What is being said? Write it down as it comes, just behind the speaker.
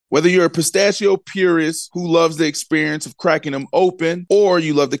Whether you're a pistachio purist who loves the experience of cracking them open, or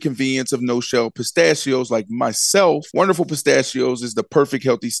you love the convenience of no-shell pistachios like myself, Wonderful Pistachios is the perfect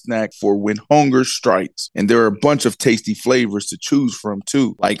healthy snack for when hunger strikes. And there are a bunch of tasty flavors to choose from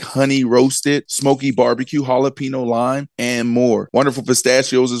too, like honey roasted, smoky barbecue, jalapeno lime, and more. Wonderful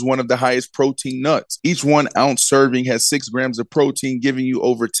Pistachios is one of the highest protein nuts. Each 1 ounce serving has 6 grams of protein, giving you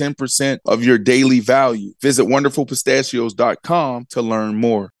over 10% of your daily value. Visit wonderfulpistachios.com to learn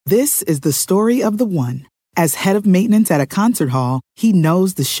more. This is the story of the one. As head of maintenance at a concert hall, he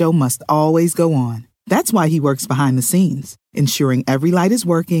knows the show must always go on. That's why he works behind the scenes, ensuring every light is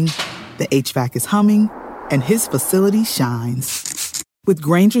working, the HVAC is humming, and his facility shines. With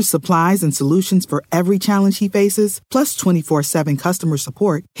Grainger's supplies and solutions for every challenge he faces, plus 24/7 customer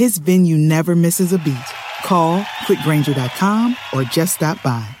support, his venue never misses a beat. Call quickgrainger.com or just stop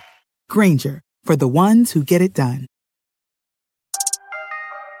by. Grainger, for the ones who get it done.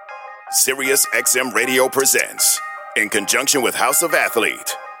 Sirius XM Radio presents, in conjunction with House of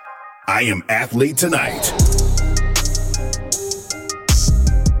Athlete, I Am Athlete Tonight.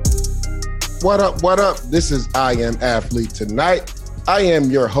 What up, what up? This is I Am Athlete Tonight. I am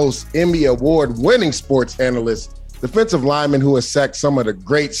your host, Emmy Award-winning sports analyst, defensive lineman who has sacked some of the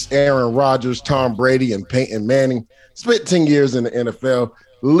greats, Aaron Rodgers, Tom Brady, and Peyton Manning, spent 10 years in the NFL,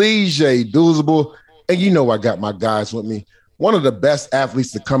 Leger Douzable, and you know I got my guys with me. One of the best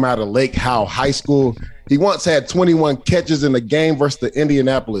athletes to come out of Lake Howell High School. He once had 21 catches in a game versus the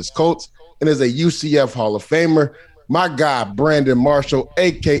Indianapolis Colts and is a UCF Hall of Famer. My guy, Brandon Marshall,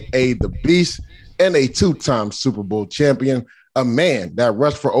 a.k.a. The Beast, and a 2-time Super Bowl champion, a man that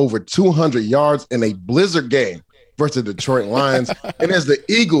rushed for over 200 yards in a blizzard game versus the Detroit Lions and is the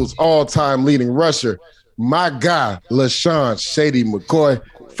Eagles' all-time leading rusher. My guy, LaShawn Shady McCoy.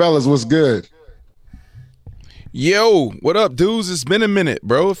 Fellas, what's good? Yo, what up, dudes? It's been a minute,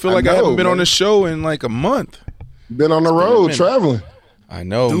 bro. I feel like I haven't been on the show in like a month. Been on the road traveling. I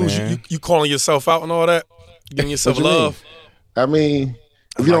know, dudes, man. You calling yourself out and all that? Giving yourself love? I mean,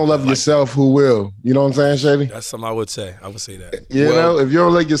 if you don't love yourself, who will? You know what I'm saying, Shady? That's something I would say. I would say that. You know, if you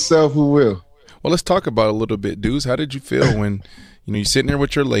don't like yourself, who will? Well, let's talk about it a little bit, dudes. How did you feel when, you're sitting there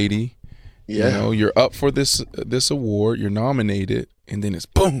with your lady, you're up for this award, you're nominated, and then it's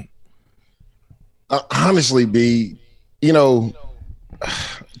boom. Honestly, B, to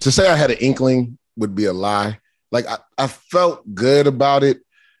say I had an inkling would be a lie. Like, I felt good about it.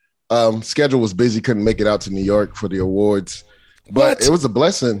 Schedule was busy, couldn't make it out to New York for the awards. But It was a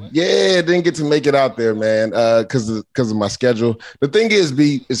blessing. Yeah, didn't get to make it out there, man, because of my schedule. The thing is,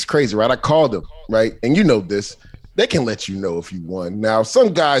 B, it's crazy, right? I called them, right? And you know this. They can let you know if you won. Now,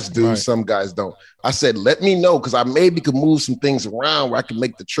 some guys do, right. Some guys don't. I said, let me know, because I maybe could move some things around where I can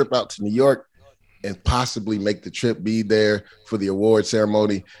make the trip out to New York and possibly make the trip, be there for the award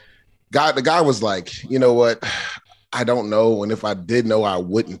ceremony. The guy was like, you know what? I don't know. And if I did know, I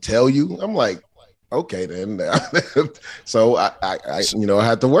wouldn't tell you. I'm like, okay, then. So I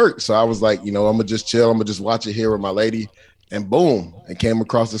had to work. So I was like, I'm going to just chill. I'm going to just watch it here with my lady. And boom, it came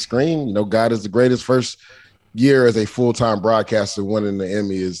across the screen. God is the greatest. First year as a full-time broadcaster, winning the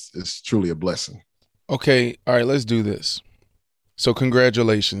Emmy is truly a blessing. Okay. All right, let's do this. So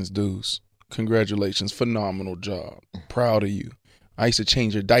congratulations, dudes. Congratulations. Phenomenal job. Proud of you. I used to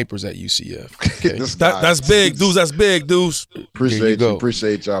change your diapers at UCF. Okay? That's big, dudes. That's big, dudes. Appreciate you.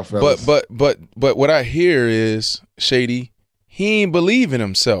 Appreciate y'all, fellas. But what I hear is, Shady, he ain't believe in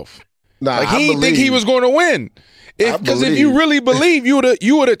himself. Nah, like he didn't think he was going to win. Because if you really believe, you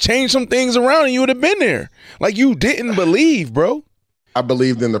would have changed some things around and you would have been there. Like, you didn't believe, bro. I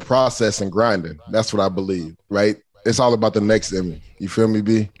believed in the process and grinding. That's what I believe, right? It's all about the next Emmy. You feel me,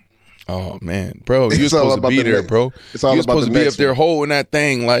 B? Oh, man. Bro, you're supposed to be there, bro. It's all you're about supposed to be up there holding that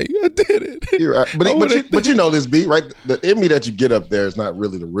thing like, I did it. You're right. But you know this, B, right? The Emmy that you get up there is not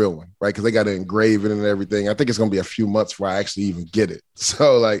really the real one, right? Because they got to engrave it and everything. I think it's going to be a few months before I actually even get it.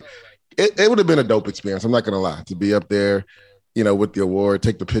 So, like, it would have been a dope experience. I'm not going to lie. To be up there, with the award,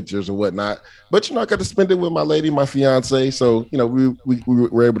 take the pictures and whatnot. But, I got to spend it with my lady, my fiance. So, we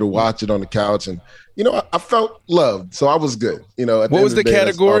were able to watch it on the couch. And, I felt loved. So I was good. What was the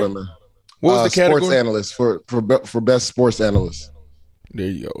category? What was the category? Sports analyst for best sports analyst. There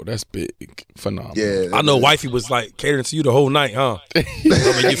you go. That's big. Phenomenal. Yeah. I know wifey was like catering to you the whole night, huh?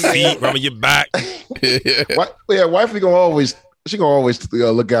 Rubbing your feet, rubbing your back. Yeah, wifey gonna always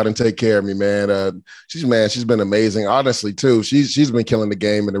look out and take care of me, man. She's been amazing. Honestly, too. She's been killing the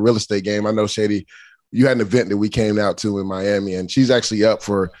game in the real estate game. I know, Shady, you had an event that we came out to in Miami, and she's actually up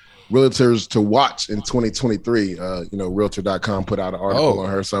for realtors to watch in 2023. Realtor.com put out an article on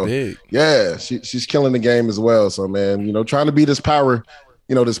her. So big. Yeah, she's killing the game as well. So, man, trying to be this power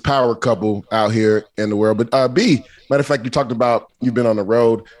this power couple out here in the world. But B, matter of fact, you talked about you've been on the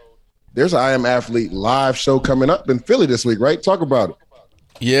road. There's an I Am Athlete live show coming up in Philly this week, right? Talk about it.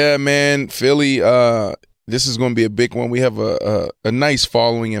 Yeah, man, Philly. This is going to be a big one. We have a nice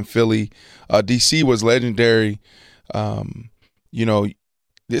following in Philly. DC was legendary.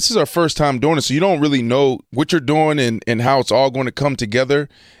 This is our first time doing it, so you don't really know what you're doing and how it's all going to come together.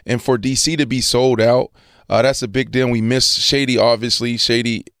 And for DC to be sold out, that's a big deal. We miss Shady, obviously.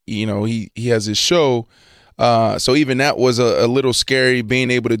 Shady, he has his show. So even that was a little scary,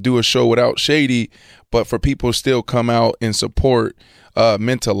 being able to do a show without Shady. But for people to still come out and support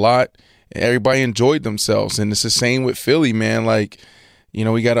meant a lot. Everybody enjoyed themselves. And it's the same with Philly, man. Like,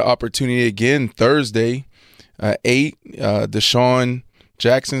 we got an opportunity again Thursday, 8. Deshaun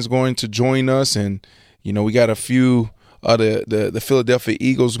Jackson's going to join us, and we got a few the Philadelphia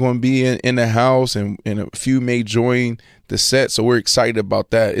Eagles going to be in the house, and a few may join the set, so we're excited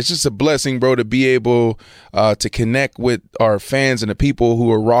about that. It's just a blessing, bro, to be able to connect with our fans and the people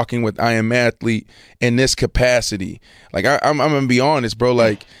who are rocking with I Am Athlete in this capacity. Like, I'm gonna be honest, bro,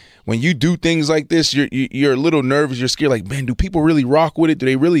 like, when you do things like this, you're a little nervous. You're scared, like, man, do people really rock with it? Do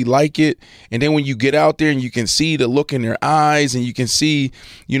they really like it? And then when you get out there and you can see the look in their eyes and you can see,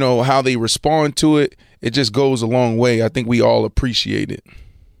 how they respond to it, it just goes a long way. I think we all appreciate it.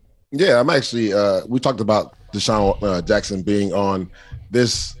 Yeah, I'm actually we talked about Deshaun Jackson being on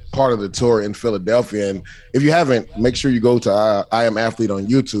this part of the tour in Philadelphia. And if you haven't, make sure you go to I Am Athlete on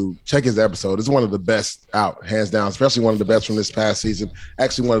YouTube. Check his episode. It's one of the best out, hands down, especially one of the best from this past season.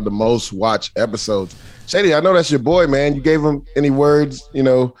 Actually, one of the most watched episodes. Shady, I know that's your boy, man. You gave him any words?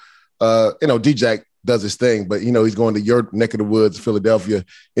 D-Jack does his thing, but he's going to your neck of the woods, Philadelphia.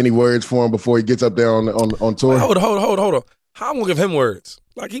 Any words for him before he gets up there on tour? Hold on. How am I gonna give him words?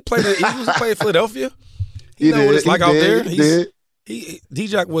 Like, he played the Eagles, he played Philadelphia. He know what it's like out there.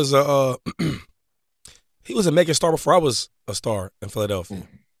 D-Jack was he was a making star before I was a star in Philadelphia.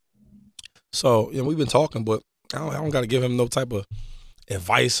 So we've been talking, but I don't got to give him no type of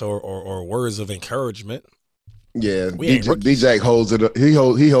advice or words of encouragement. Yeah, D-Jack holds it. He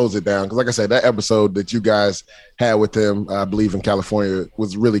holds it down, because, like I said, that episode that you guys had with him, I believe in California,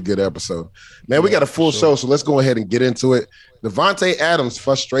 was a really good episode. Man, we got a full show, so let's go ahead and get into it. Davante Adams'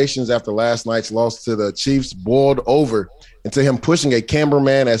 frustrations after last night's loss to the Chiefs boiled over into him pushing a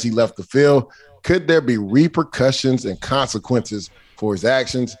cameraman as he left the field. Could there be repercussions and consequences for his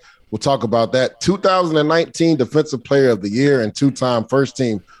actions? We'll talk about that. 2019 Defensive Player of the Year and two-time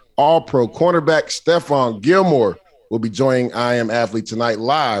first-team All-Pro cornerback Stephon Gilmore will be joining I Am Athlete tonight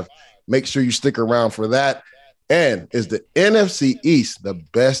live. Make sure you stick around for that. And is the NFC East the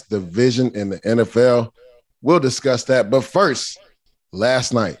best division in the NFL? We'll discuss that. But first,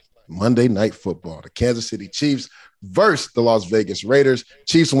 last night, Monday Night Football, the Kansas City Chiefs versus the Las Vegas Raiders.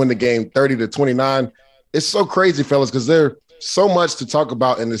 Chiefs win the game 30-29. It's so crazy, fellas, because there's so much to talk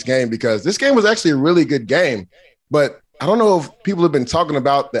about in this game, because this game was actually a really good game. But I don't know if people have been talking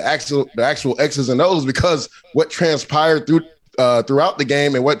about the actual X's and O's, because what transpired throughout the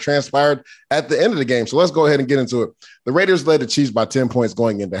game and what transpired at the end of the game. So let's go ahead and get into it. The Raiders led the Chiefs by 10 points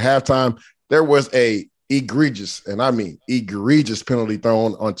going into halftime. There was a egregious, and I mean egregious, penalty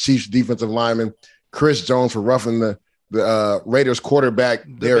thrown on Chiefs defensive lineman Chris Jones for roughing the Raiders quarterback,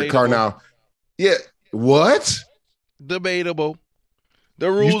 Derek Carr. Now, yeah, what? Debatable.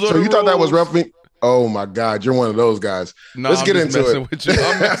 The rules So you thought that was roughing? Oh my God, you're one of those guys. No, let's get into it. With you.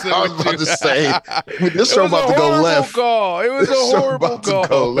 I'm messing I was with about you. to say, this show about to go left. It was a horrible call.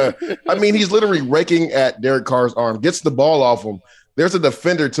 Go left. I mean, he's literally raking at Derek Carr's arm, gets the ball off him. There's a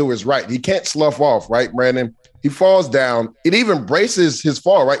defender to his right. He can't slough off, right, Brandon? He falls down. It even braces his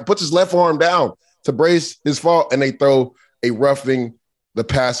fall, right? Puts his left arm down to brace his fall, and they throw a roughing the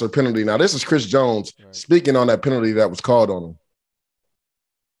passer penalty. Now, this is Chris Jones speaking on that penalty that was called on him.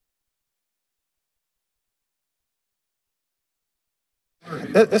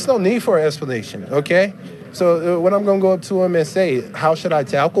 There's no need for an explanation, okay? So when I'm going to go up to him and say, how should I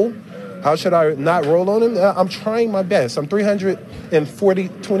tackle? How should I not roll on him? I'm trying my best. I'm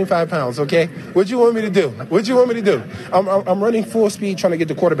 25 pounds, okay? What you want me to do? I'm running full speed trying to get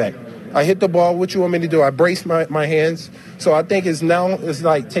the quarterback. I hit the ball. What you want me to do? I brace my hands. So I think it's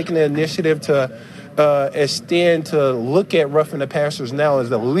like taking the initiative to extend to look at roughing the passers now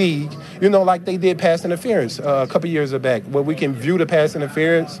as a league, like they did pass interference a couple years back, where we can view the pass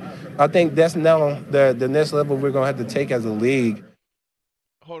interference. I think that's now the next level we're going to have to take as a league.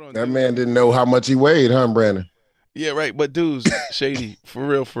 Hold on. That man didn't know how much he weighed, huh, Brandon? Yeah, right. But dudes, Shady, for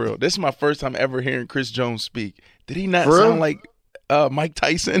real. This is my first time ever hearing Chris Jones speak. Did he not sound like Mike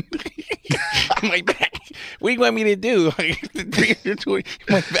Tyson. Mike back. What do you want me to do?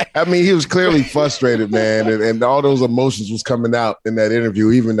 I mean, he was clearly frustrated, man, and all those emotions was coming out in that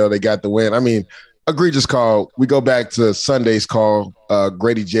interview, even though they got the win. I mean, egregious call. We go back to Sunday's call,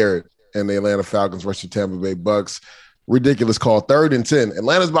 Grady Jarrett and the Atlanta Falcons versus Tampa Bay Bucks. Ridiculous call. 3rd and 10.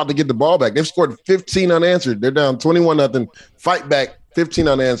 Atlanta's about to get the ball back. They've scored 15 unanswered. They're down 21-0. Fight back, 15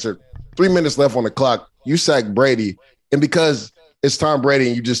 unanswered. 3 minutes left on the clock. You sack Brady, and because it's Tom Brady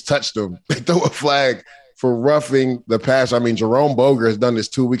and you just touched him, they throw a flag for roughing the pass. I mean, Jerome Boger has done this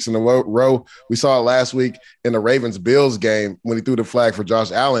 2 weeks in a row. We saw it last week in the Ravens-Bills game when he threw the flag for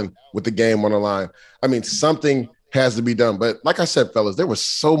Josh Allen with the game on the line. I mean, something has to be done. But like I said, fellas, there was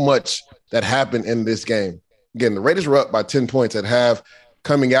so much that happened in this game. Again, the Raiders were up by 10 points at half.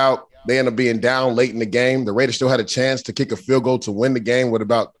 Coming out, they ended up being down late in the game. The Raiders still had a chance to kick a field goal to win the game with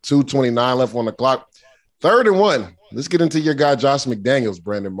about 2:29 left on the clock. 3rd and 1. Let's get into your guy, Josh McDaniels,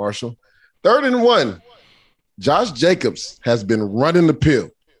 Brandon Marshall. 3rd and 1. Josh Jacobs has been running the pill,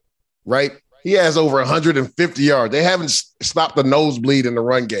 right? He has over 150 yards. They haven't stopped the nosebleed in the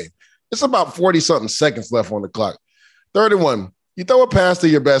run game. It's about 40-something seconds left on the clock. 3rd and 1. You throw a pass to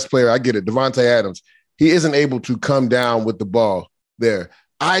your best player. I get it. Devontae Adams. He isn't able to come down with the ball there.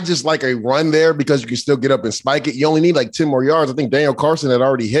 I just like a run there because you can still get up and spike it. You only need like 10 more yards. I think Daniel Carson had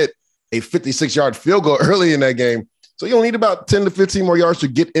already hit a 56-yard field goal early in that game. So you only need about 10 to 15 more yards to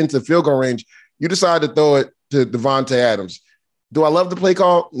get into field goal range. You decide to throw it to Devontae Adams. Do I love the play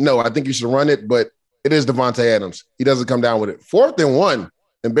call? No, I think you should run it, but it is Devontae Adams. He doesn't come down with it. 4th and 1.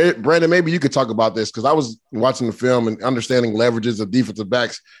 And Brandon, maybe you could talk about this because I was watching the film and understanding leverages of defensive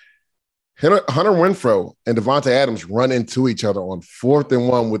backs. Hunter Renfrow and Devontae Adams run into each other on 4th and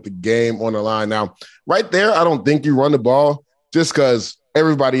 1 with the game on the line. Now, right there, I don't think you run the ball just because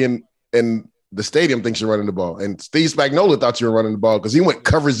everybody in the stadium thinks you're running the ball. And Steve Spagnuolo thought you were running the ball because he went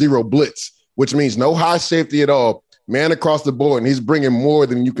cover 0 blitz, which means no high safety at all, man across the board, and he's bringing more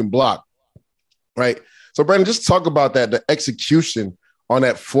than you can block, right? So, Brandon, just talk about that, the execution on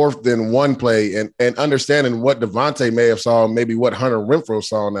that 4th and 1 play and understanding what Devontae may have saw, maybe what Hunter Renfrow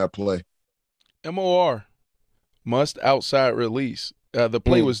saw on that play. MOR, must outside release. The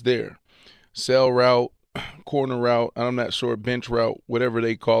play was there. Sail route, corner route, I'm not sure, bench route, whatever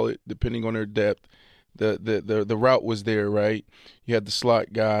they call it, depending on their depth. The route was there, right? You had the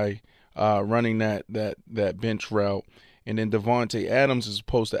slot guy running that bench route. And then Devontae Adams, as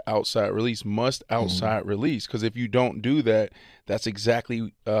opposed to outside release, must outside release. Because if you don't do that, that's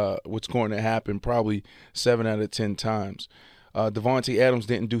exactly what's going to happen probably 7 out of 10 times. Devontae Adams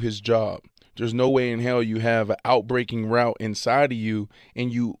didn't do his job. There's no way in hell you have an outbreaking route inside of you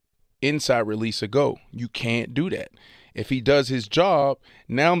and you inside release a go. You can't do that. If he does his job,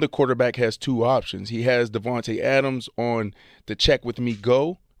 now the quarterback has 2 options. He has Devontae Adams on the check with me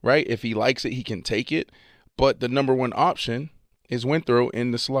go, right? If he likes it, he can take it. But the number 1 option is Winthrow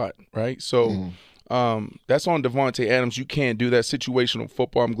in the slot, right? So that's on Devontae Adams. You can't do that. Situational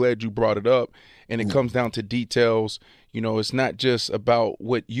football. I'm glad you brought it up. And it comes down to details. You know, it's not just about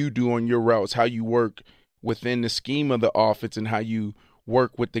what you do on your routes, how you work within the scheme of the offense and how you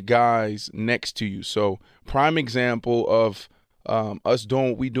work with the guys next to you. So prime example of us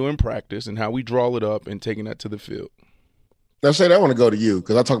doing what we do in practice and how we draw it up and taking that to the field. Now, Shane, I want to go to you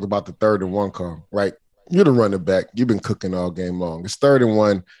because I talked about the 3rd and 1 call, right? You're the running back. You've been cooking all game long. It's 3rd and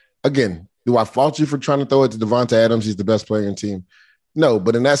 1. Again, do I fault you for trying to throw it to Devontae Adams? He's the best player in the team. No,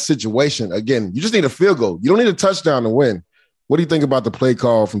 but in that situation, again, you just need a field goal. You don't need a touchdown to win. What do you think about the play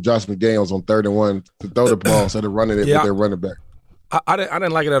call from Josh McDaniels on 3rd and 1 to throw the ball instead of running it with their running back? I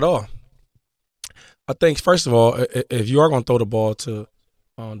didn't like it at all. I think, first of all, if you are going to throw the ball to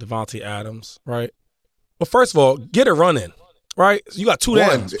Devontae Adams, right? Well, first of all, get a run in, right? So you got 2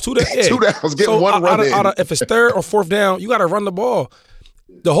 downs. 2 downs. Yeah. 2 downs, get one run in. If it's 3rd or 4th down, you got to run the ball.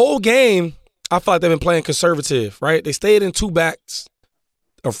 The whole game, I feel like they've been playing conservative, right? They stayed in 2 backs,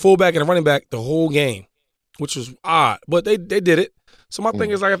 a fullback and a running back the whole game, which was odd. But they did it. So my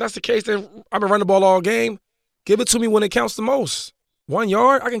thing is, like, if that's the case, then I've been running the ball all game. Give it to me when it counts the most. 1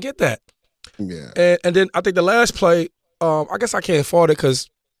 yard, I can get that. Yeah. And then I think the last play, I guess I can't fault it because,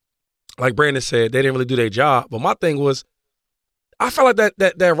 like Brandon said, they didn't really do their job. But my thing was, I felt like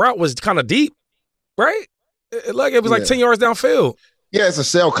that route was kind of deep, right? It was like 10 yards downfield. Yeah, it's a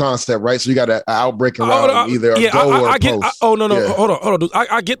cell concept, right? So you got an outbreaking route, either a go or a post. Hold on, dude.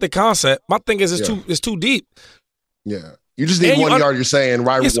 I get the concept. My thing is it's too deep. Yeah, you just need 1 yard. You're saying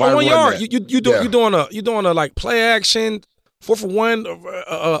why? It's why 1 yard. That? You're doing a like play action 4th and 1,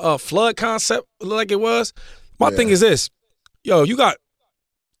 a flood concept like it was. My thing is this, you got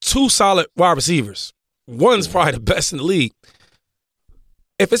 2 solid wide receivers. One's probably the best in the league.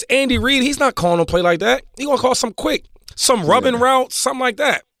 If it's Andy Reid, he's not calling a play like that. He's going to call some quick, some rubbing route, something like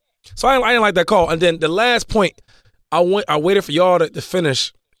that. So I didn't like that call. And then the last point, I waited for y'all to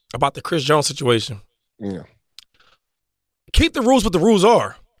finish about the Chris Jones situation. Yeah. Keep the rules what the rules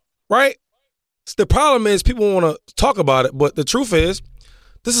are, right? So the problem is people want to talk about it, but the truth is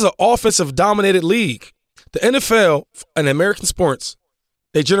this is an offensive-dominated league. The NFL and American sports,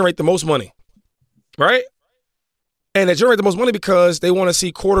 they generate the most money, right? And they generate the most money because they want to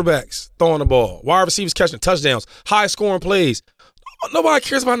see quarterbacks throwing the ball, wide receivers catching touchdowns, high-scoring plays. Nobody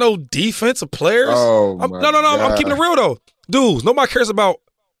cares about no defensive players. No. I'm keeping it real, though. Dudes, nobody cares about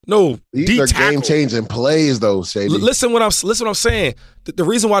these are game-changing plays, though, Shady. Listen what I'm saying. The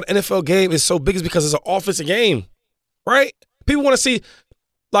reason why the NFL game is so big is because it's an offensive game, right? People want to see,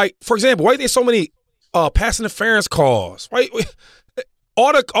 like, for example, why are there so many pass interference calls, right?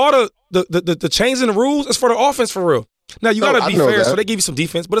 All the change in the rules is for the offense for real. Now, you got to be fair, so they give you some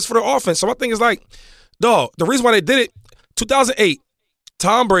defense, but it's for the offense. So my thing is like, dog, the reason why they did it, 2008,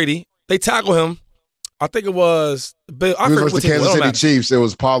 Tom Brady, they tackle him. I think it was the Kansas City Chiefs. It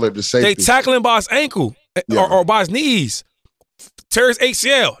was Pollard, the safety. They tackle him by his ankle or by his knees. Tears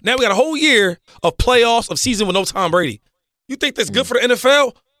ACL. Now we got a whole year of playoffs of season with no Tom Brady. You think that's good for the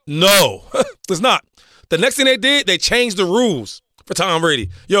NFL? No, it's not. The next thing they did, they changed the rules for Tom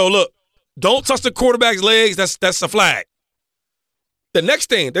Brady. Yo, look, don't touch the quarterback's legs. That's a flag. The next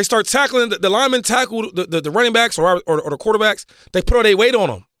thing, they start tackling the linemen tackle the running backs or the quarterbacks. They put all their weight on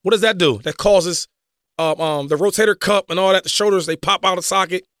them. What does that do? That causes the rotator cuff and all that. The shoulders, they pop out of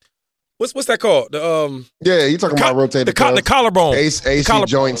socket. What's that called? You talking about rotator cuff. The collarbone. AC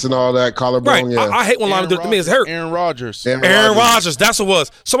joints and all that. Collarbone, right. yeah. I hate when linemen do it to me. It's hurt. Aaron Rodgers. Aaron Rodgers, that's what it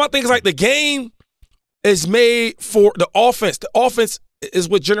was. So my thing is like the game is made for the offense. The offense is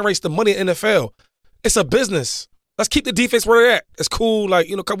what generates the money in the NFL. It's a business. Let's keep the defense where they're at. It's cool, like,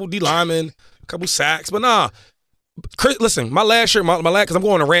 a couple D linemen, a couple sacks. But nah. Chris, listen, my last year, because I'm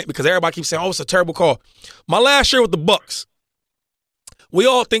going to rant because everybody keeps saying, it's a terrible call. My last year with the Bucks, we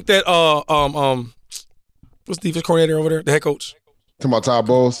all think that what's the defense coordinator over there, the head coach? Talking about Todd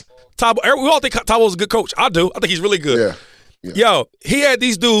Bowles? We all think Todd Bowles is a good coach. I do. I think he's really good. Yeah. Yo, he had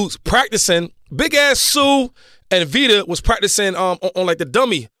these dudes practicing. Big ass Sue and Vita was practicing on like the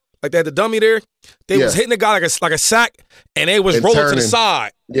dummy. Like they had the dummy there. They was hitting the guy like a sack, and they was rolling to the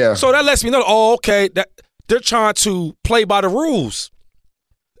side. Yeah. So that lets me know, okay, that they're trying to play by the rules.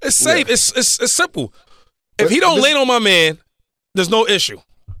 It's safe. Yeah. It's simple. If he don't land on my man, there's no issue.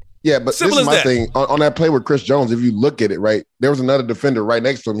 Yeah, but simple this is my thing. On that play with Chris Jones, if you look at it, right, there was another defender right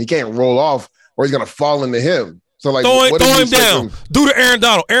next to him. He can't roll off or he's going to fall into him. So, like, throw him down. Do the Aaron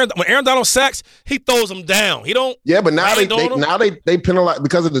Donald. When Aaron Donald sacks, he throws him down. He don't. Yeah, but now they penalize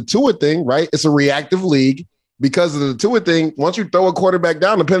because of the Tua thing, right? It's a reactive league. Because of the Tua thing, once you throw a quarterback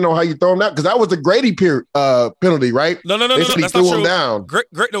down, depending on how you throw him down, because that was the Grady penalty, right? No. That's not true. Him down.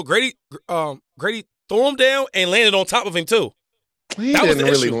 Grady threw him down and landed on top of him too. He didn't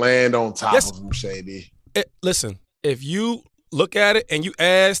really land on top of him, Shady. Listen, if you look at it and you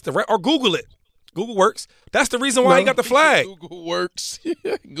ask or Google it, Google works. That's the reason why he got the flag. Google works.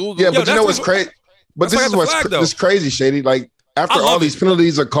 Google. Yeah, but you know what's crazy? But this is what's crazy, Shady. Like, after all these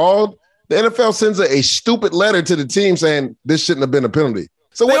penalties are called, the NFL sends a stupid letter to the team saying this shouldn't have been a penalty.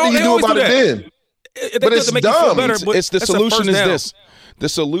 So what do you do about it then? But it's dumb. It's the solution is this. The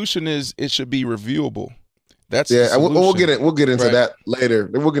solution is it should be reviewable. That's we'll get into that later.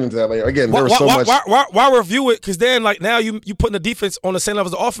 We'll get into that later. Again, there was so much. Why review it? Because then, like, now you putting the defense on the same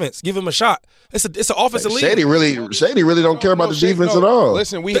level as the offense. Give him a shot. It's an offensive league. Shady really don't care about the defense at all.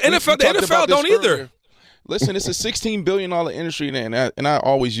 Listen, the NFL don't either. Listen, it's a $16 billion industry, and I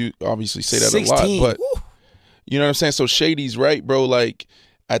always obviously say that 16. A lot, but you know what I'm saying? So Shady's right, bro. Like,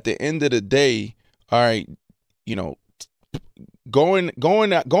 at the end of the day, all right, going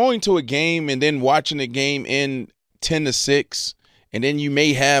to a game and then watching the game in 10-6, and then you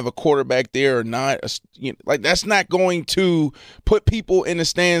may have a quarterback there or not. Like, that's not going to put people in the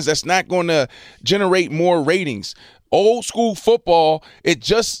stands. That's not going to generate more ratings. Old school football, it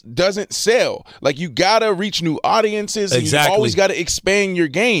just doesn't sell. Like, you gotta reach new audiences. Exactly. And you always gotta expand your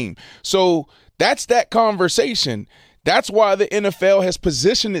game. So that's that conversation. That's why the NFL has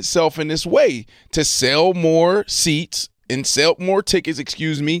positioned itself in this way to sell more seats and sell more tickets,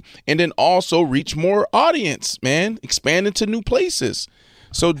 and then also reach more audience, man. Expand into new places.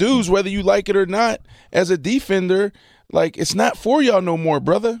 So, dudes, whether you like it or not, as a defender, like, it's not for y'all no more,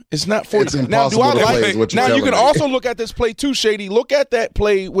 brother. It's not for you. Now, do I like it? Now, you can also look at this play too, Shady. Look at that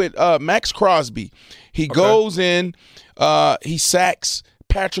play with Max Crosby. He goes in, he sacks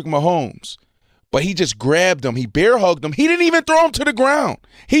Patrick Mahomes. but he just grabbed him. He bear hugged him. He didn't even throw him to the ground.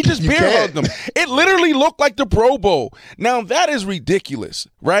 He just bear hugged him. It literally looked like the Pro Bowl. Now, that is ridiculous,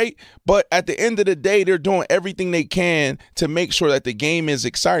 right? But at the end of the day, they're doing everything they can to make sure that the game is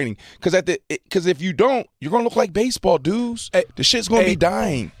exciting. Because if you don't, you're going to look like baseball, dudes. The shit's going to be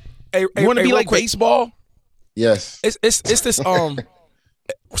dying. You want to be like baseball? Yes. It's this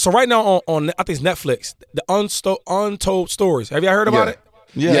So right now on I think it's Netflix, the Untold Stories. Have you heard about it?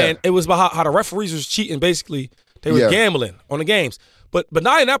 Yeah. And it was about how the referees was cheating. Basically, they were gambling on the games. But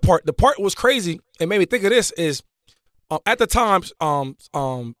not in that part. The part was crazy and made me think of this is at the time, is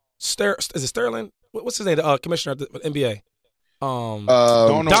it Sterling? What's his name? The commissioner of the NBA.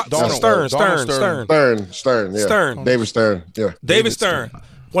 Stern. Yeah. Stern. David Stern. Yeah. David Stern.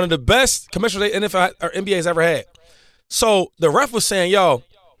 One of the best commissioners NFL or NBA's ever had. So the ref was saying, yo,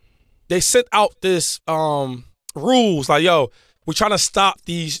 they sent out this rules like, yo, we're trying to stop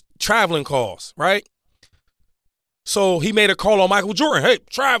these traveling calls, right? So he made a call on Michael Jordan. Hey,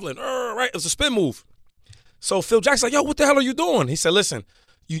 traveling, right? It's a spin move. So Phil Jackson's like, yo, what the hell are you doing? He said, listen,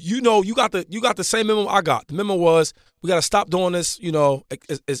 you know, you got the same memo I got. The memo was we got to stop doing this. You know,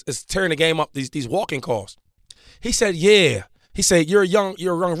 it's tearing the game up. These walking calls. He said, yeah. He said, you're a young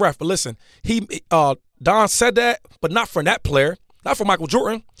ref, but listen, Don said that, but not for that player, not for Michael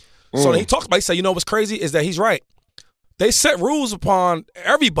Jordan. So he talks about. He said, you know what's crazy is that he's right. They set rules upon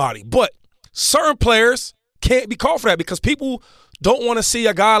everybody, but certain players can't be called for that because people don't want to see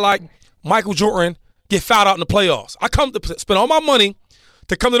a guy like Michael Jordan get fouled out in the playoffs. I come to spend all my money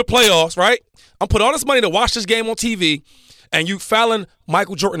to come to the playoffs, right? I'm putting all this money to watch this game on TV, and you fouling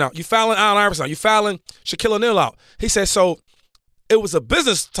Michael Jordan out. You fouling Allen Iverson out. You fouling Shaquille O'Neal out. He said, so it was a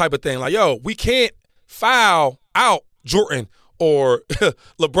business type of thing. Like, yo, we can't foul out Jordan or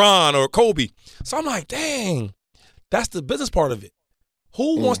LeBron or Kobe. So I'm like, dang, that's the business part of it.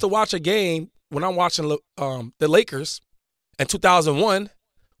 Who wants to watch a game when I'm watching the Lakers in 2001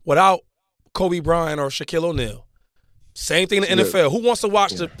 without Kobe Bryant or Shaquille O'Neal? Same thing in the NFL. Who wants to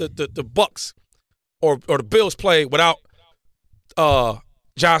watch the Bucks or the Bills play without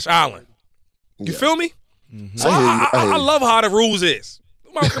Josh Allen? You feel me? Mm-hmm. So I love how the rules is.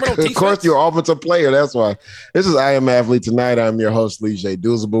 Of course, you're an offensive player. That's why. This is I Am Athlete Tonight. I'm your host, Lee J.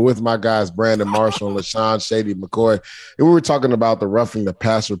 Doozable, with my guys, Brandon Marshall and LaShawn Shady McCoy. And we were talking about the roughing the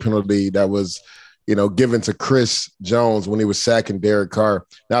passer penalty that was, given to Chris Jones when he was sacking Derek Carr.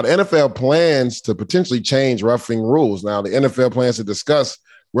 Now, the NFL plans to potentially change roughing rules. Now, the NFL plans to discuss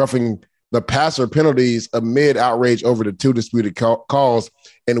roughing the passer penalties amid outrage over the two disputed calls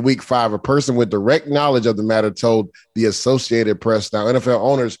in Week 5. A person with direct knowledge of the matter told the Associated Press. Now, NFL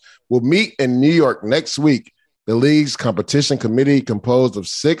owners will meet in New York next week. The league's competition committee, composed of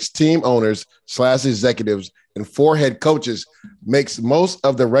 6 team owners / executives and 4 head coaches, makes most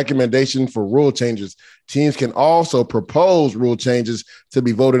of the recommendation for rule changes. Teams can also propose rule changes to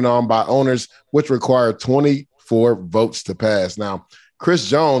be voted on by owners, which require 24 votes to pass. Now, Chris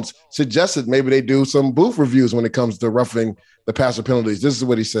Jones suggested maybe they do some booth reviews when it comes to roughing the passer penalties. This is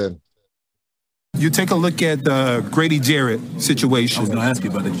what he said. You take a look at the Grady Jarrett situation. I was going to ask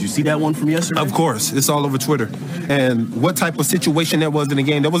you about that. Did you see that one from yesterday? Of course. It's all over Twitter. And what type of situation that was in the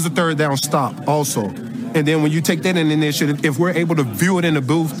game. That was a third down stop also. And then when you take that in initiative, if we're able to view it in the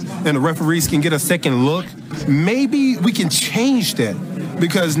booth and the referees can get a second look, maybe we can change that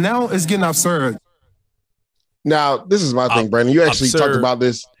because now it's getting absurd. Now, this is my thing, Brandon. You actually talked about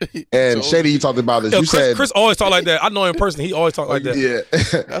this, and Shady, you talked about this. You Chris always talk like that. I know him in person. He always talk like that. Yeah,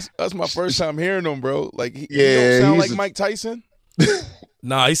 that's my first time hearing him, bro. Like, he don't sound like Mike Tyson.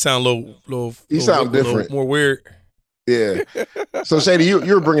 Nah, he sound a little different, more weird. Yeah. So Shady, you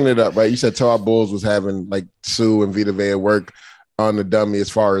were bringing it up, right? You said Todd Bowles was having like Sue and Vita Vea work on the dummy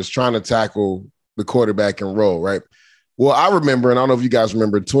as far as trying to tackle the quarterback and roll, right? Well, I remember, and I don't know if you guys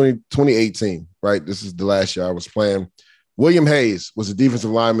remember, 2018, right? This is the last year I was playing. William Hayes was a defensive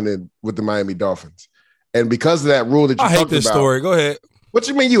lineman with the Miami Dolphins. And because of that rule that you talked about. I hate this story. Go ahead. What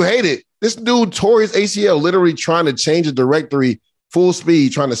you mean you hate it? This dude tore his ACL literally trying to change a directory full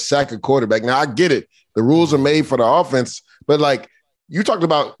speed, trying to sack a quarterback. Now, I get it. The rules are made for the offense. But, like, you talked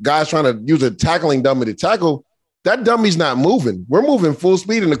about guys trying to use a tackling dummy to tackle. That dummy's not moving. We're moving full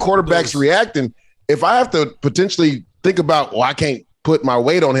speed, and the quarterback's reacting. If I have to potentially think about, I can't put my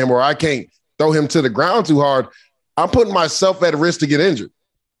weight on him or I can't throw him to the ground too hard, I'm putting myself at risk to get injured.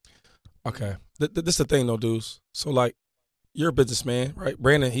 Okay. This is the thing, though, dudes. So, like, you're a businessman, right?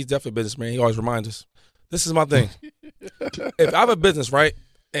 Brandon, he's definitely a businessman. He always reminds us. This is my thing. If I have a business, right,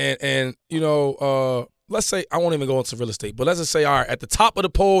 and let's say I won't even go into real estate, but let's just say, all right, at the top of the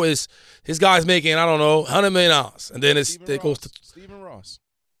pole is his guy's making, I don't know, $100 million. And then it goes to Stephen Ross.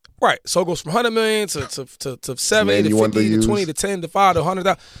 Right. So it goes from 100 million to 70 to 50 to 20 to 10 to 5 to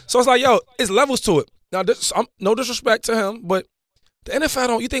 100,000. So it's like, yo, it's levels to it. Now, no disrespect to him, but the NFL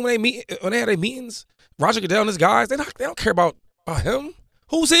don't. You think when they had their meetings, Roger Goodell and his guys, they don't care about him.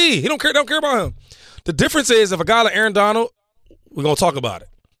 Who's he? They don't care about him. The difference is if a guy like Aaron Donald, we're gonna talk about it,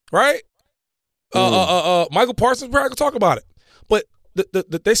 right? Michael Parsons, we're gonna talk about it. But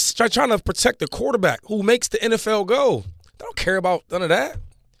they're trying to protect the quarterback who makes the NFL go. They don't care about none of that.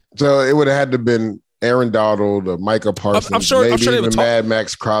 So it would have had to have been Aaron Donald or Micah Parsons, I'm sure even Mad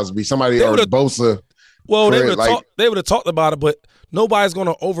Max Crosby, somebody or Bosa. Well, they would have talked about it, but nobody's going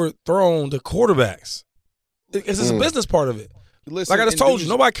to overthrow the quarterbacks. It's a business part of it. Listen, like I just told you,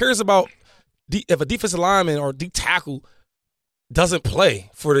 nobody cares about if a defensive lineman or D tackle doesn't play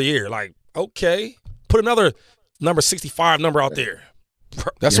for the year. Like, okay, put another number 65 number out there.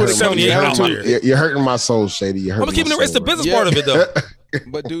 That's what 78 out there. You're hurting my soul, Shady. I'm keeping it's the business part of it, though.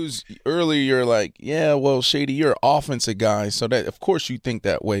 But dudes, earlier you're like, yeah, well, Shady, you're an offensive guy, so that of course you think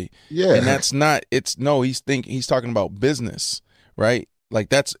that way. Yeah, and that's not. He's talking about business, right? Like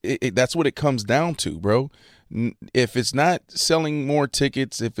that's what it comes down to, bro. If it's not selling more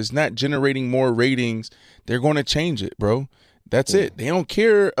tickets, if it's not generating more ratings, they're going to change it, bro. That's it. They don't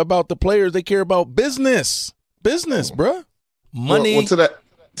care about the players; they care about business, bro. Money. Well,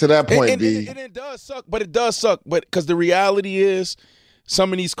 to that point, and it does suck, but it does suck. But because the reality is,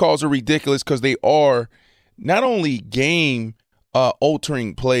 some of these calls are ridiculous because they are not only game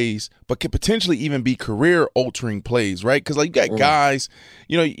altering plays, but could potentially even be career altering plays, right? Because like you got guys,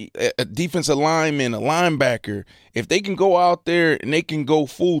 a defensive lineman, a linebacker, if they can go out there and they can go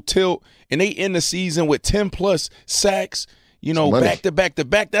full tilt and they end the season with 10 plus sacks, back to back to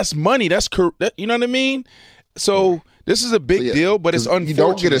back, that's money. That's you know what I mean? So this is a big deal, but it's unfortunate. You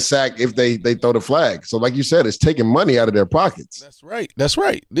don't get a sack if they throw the flag. So like you said, it's taking money out of their pockets. That's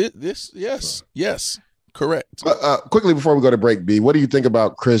right. Yes, correct. Quickly before we go to break, B, what do you think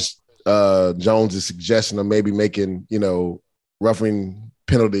about Chris Jones' suggestion of maybe making, roughing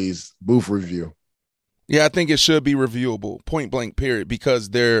penalties booth review? Yeah, I think it should be reviewable, point blank, period, because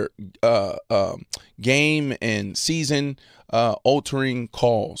they're game and season altering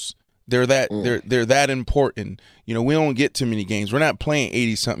calls. They're that important. We don't get too many games. We're not playing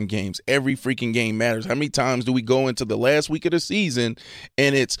 80-something games. Every freaking game matters. How many times do we go into the last week of the season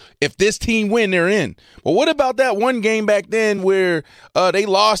and it's if this team win, they're in. But what about that one game back then where they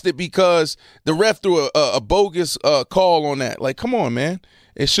lost it because the ref threw a bogus call on that? Like, come on, man.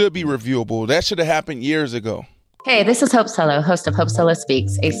 It should be reviewable. That should have happened years ago. Hey, this is Hope Solo, host of Hope Solo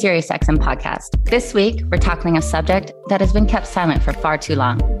Speaks, a SiriusXM podcast. This week, we're tackling a subject that has been kept silent for far too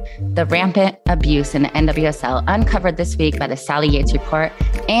long. The rampant abuse in the NWSL, uncovered this week by the Sally Yates Report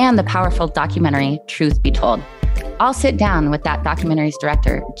and the powerful documentary Truth Be Told. I'll sit down with that documentary's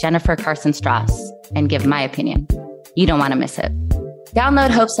director, Jennifer Carson Strauss, and give my opinion. You don't want to miss it. Download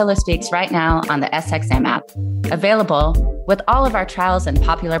Hope Solo Speaks right now on the SXM app. Available with all of our trials and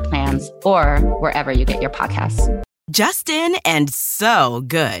popular plans or wherever you get your podcasts. Just in and so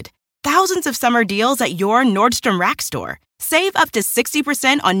good. Thousands of summer deals at your Nordstrom Rack store. Save up to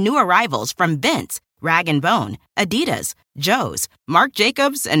 60% on new arrivals from Vince, Rag & Bone, Adidas, Joe's, Marc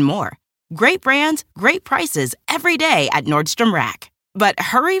Jacobs, and more. Great brands, great prices every day at Nordstrom Rack. But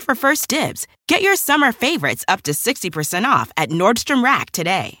hurry for first dibs. Get your summer favorites up to 60% off at Nordstrom Rack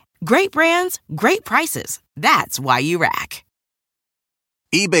today. Great brands, great prices. That's why you rack.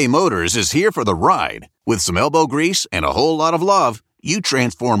 eBay Motors is here for the ride. With some elbow grease and a whole lot of love, you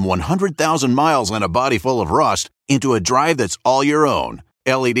transform 100,000 miles and a body full of rust into a drive that's all your own.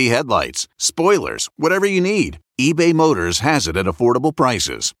 LED headlights, spoilers, whatever you need, eBay Motors has it at affordable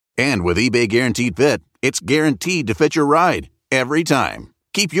prices. And with eBay Guaranteed Fit, it's guaranteed to fit your ride every time.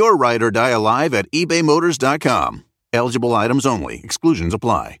 Keep your ride or die alive at ebaymotors.com. Eligible items only. Exclusions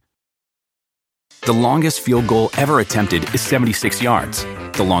apply. The longest field goal ever attempted is 76 yards.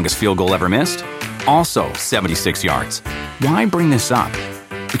 The longest field goal ever missed? Also 76 yards. Why bring this up?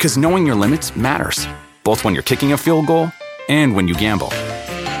 Because knowing your limits matters, both when you're kicking a field goal and when you gamble.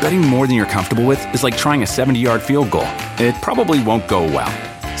 Betting more than you're comfortable with is like trying a 70-yard field goal. It probably won't go well.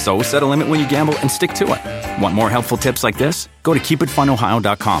 So set a limit when you gamble and stick to it. Want more helpful tips like this? Go to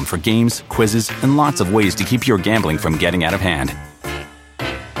keepitfunohio.com for games, quizzes, and lots of ways to keep your gambling from getting out of hand.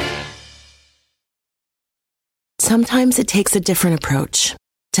 Sometimes it takes a different approach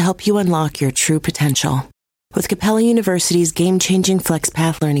to help you unlock your true potential. With Capella University's game-changing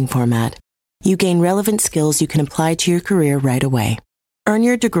FlexPath learning format, you gain relevant skills you can apply to your career right away. Earn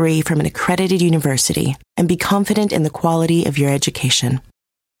your degree from an accredited university and be confident in the quality of your education.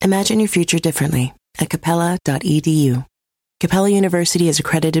 Imagine your future differently at capella.edu. Capella University is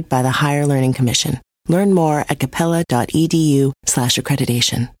accredited by the Higher Learning Commission. Learn more at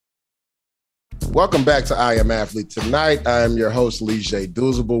capella.edu/accreditation. Welcome back to I Am Athlete. Tonight, I am your host, Lee J.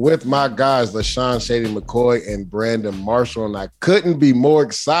 Doozable, with my guys, LaShawn Shady McCoy and Brandon Marshall. And I couldn't be more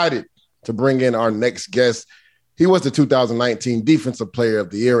excited to bring in our next guest. He was the 2019 Defensive Player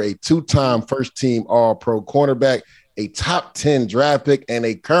of the Year, a two-time first-team All-Pro cornerback, a top 10 draft pick, and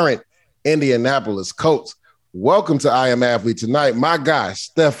a current Indianapolis coach. Welcome to I Am Athlete tonight. My guy,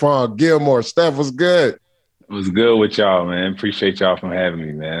 Stephon Gilmore. Steph, what's good? What's good with y'all, man? Appreciate y'all for having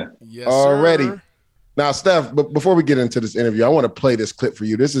me, man. Yes, already. Sir. Now, Steph, but before we get into this interview, I want to play this clip for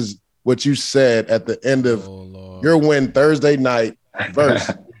you. This is what you said at the end of your win Thursday night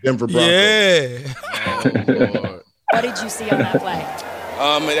versus Denver Broncos. Yeah. What did you see on that play?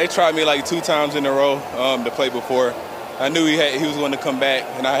 They tried me like 2 times in a row the play before. I knew he was going to come back,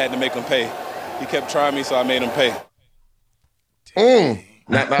 and I had to make him pay. He kept trying me, so I made him pay.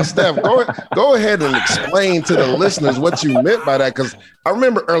 Now, Steph, go ahead and explain to the listeners what you meant by that, because I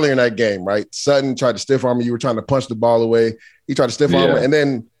remember earlier in that game, right? Sutton tried to stiff arm you. You were trying to punch the ball away. He tried to stiff arm and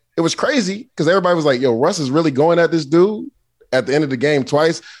then it was crazy because everybody was like, yo, Russ is really going at this dude at the end of the game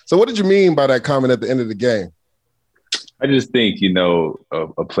twice. So what did you mean by that comment at the end of the game? I just think,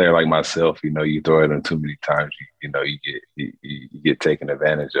 a player like myself, you throw it in too many times, you get taken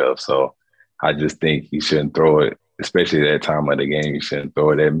advantage of. So I just think you shouldn't throw it, especially at that time of the game. You shouldn't throw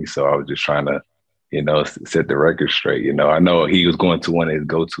it at me. So I was just trying to, set the record straight. I know he was going to one of his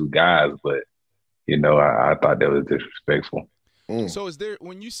go-to guys, but, I thought that was disrespectful. So is there,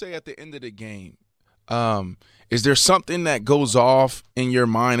 when you say at the end of the game, is there something that goes off in your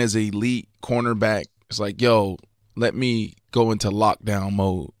mind as an elite cornerback? It's like, yo, let me go into lockdown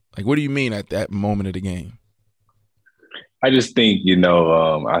mode. Like, what do you mean at that moment of the game? I just think,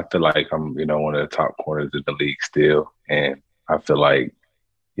 I feel like I'm, one of the top corners in the league still. And I feel like,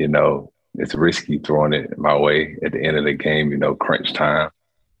 it's risky throwing it my way at the end of the game, crunch time.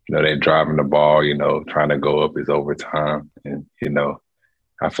 They're driving the ball, trying to go up is overtime. And,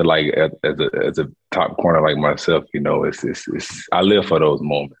 I feel like as a top corner like myself, it's I live for those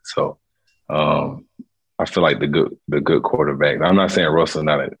moments. So I feel like the good quarterback. I'm not saying Russell's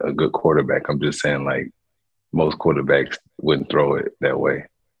not a good quarterback. I'm just saying like most quarterbacks wouldn't throw it that way.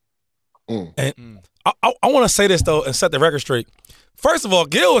 And I want to say this though and set the record straight. First of all,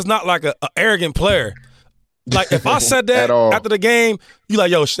 Gil is not like an arrogant player. Like if I said that after the game, you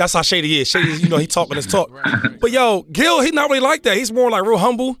like, yo, that's how Shady is. Shady is, he talking his talk. Right. But yo, Gil, he's not really like that. He's more like real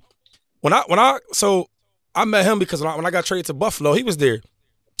humble. So I met him because when I got traded to Buffalo, he was there.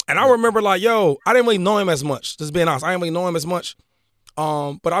 And I remember like, yo, I didn't really know him as much. Just being honest, I didn't really know him as much.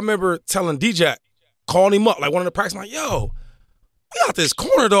 But I remember telling D-Jack, calling him up, like one of the practice, like, yo, we got this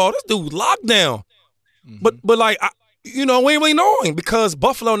corner dog. This dude locked down. Mm-hmm. But like, we ain't really know him because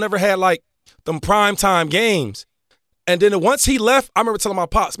Buffalo never had like them primetime games. And then once he left, I remember telling my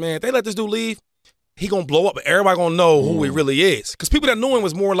pops, man, if they let this dude leave, he gonna blow up. Everybody gonna know who he really is. Because people that knew him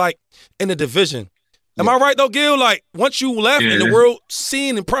was more like in the division. Am I right though, Gil? Like once you left in the world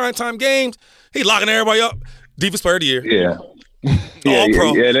scene in primetime games, he locking everybody up. Defensive Player of the Year.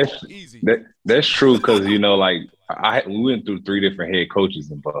 That's true. Because we went through 3 different head coaches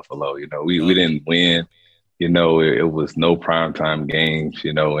in Buffalo. We didn't win. It was no primetime games.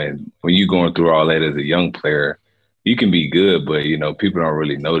 And when you're going through all that as a young player, you can be good, but people don't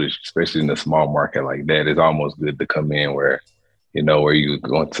really notice, especially in a small market like that. It's almost good to come in where you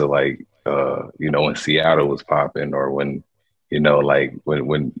going to like. When Seattle was popping or when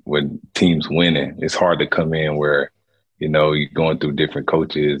teams winning, it's hard to come in where, you're going through different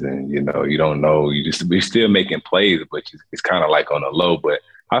coaches and, you don't know, you're still making plays, but it's kind of like on a low. But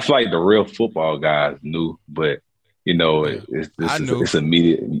I feel like the real football guys knew, but, it's a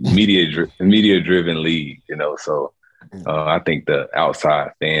media driven league, so I think the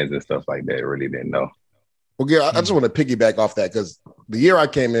outside fans and stuff like that really didn't know. Well, Gil, I just want to piggyback off that because the year I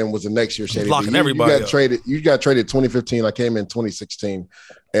came in was the next year, Shady. Blocking everybody. You got traded 2015. I came in 2016,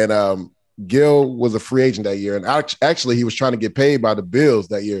 and Gil was a free agent that year. And actually, he was trying to get paid by the Bills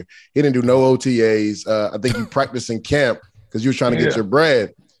that year. He didn't do no OTAs. I think he practiced in camp because you were trying to get your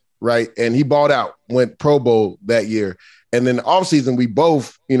bread, right? And he balled out, went Pro Bowl that year. And then the offseason, we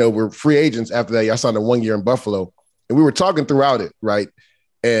both, were free agents after that year. I signed a 1 year in Buffalo, and we were talking throughout it, right?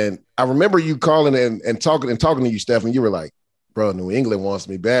 And I remember you calling and talking to you, Steph, and you were like, bro, New England wants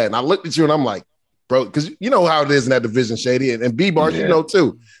me bad. And I looked at you and I'm like, bro, because you know how it is in that division, Shady, and B-Bars,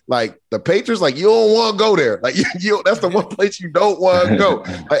 too. Like the Patriots, like you don't want to go there. Like that's the one place you don't want to go.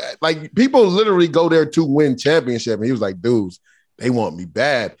 Like people literally go there to win championship. And he was like, dudes, they want me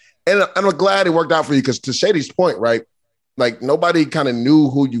bad. And I'm glad it worked out for you because to Shady's point, right? like nobody kind of knew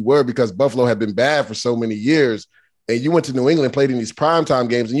who you were because Buffalo had been bad for so many years. And you went to New England, played in these primetime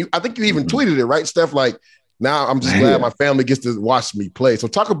games. And I think you even tweeted it, right, Steph? Like, now I'm just glad my family gets to watch me play. So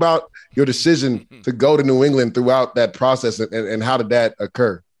talk about your decision to go to New England throughout that process and how did that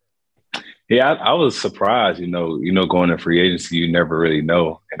occur? Yeah, I was surprised, going to free agency, you never really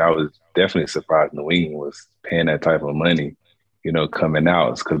know. And I was definitely surprised New England was paying that type of money, coming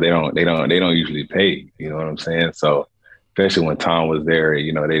out because they don't usually pay, you know what I'm saying? So especially when Tom was there,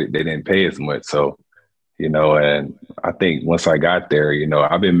 they didn't pay as much. So, and I think once I got there,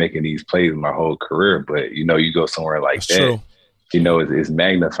 I've been making these plays my whole career, but you go somewhere like That's that, true. It's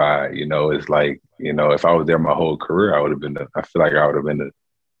magnified, it's like, if I was there my whole career, I feel like I would have been a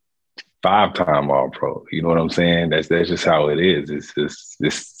 5-time All-Pro. You know what I'm saying? That's just how it is.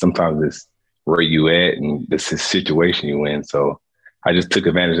 It's sometimes it's where you at and the situation you in. So I just took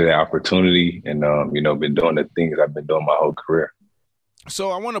advantage of that opportunity and, been doing the things I've been doing my whole career.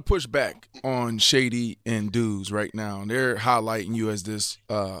 So I want to push back on Shady and Dudes right now. They're highlighting you as this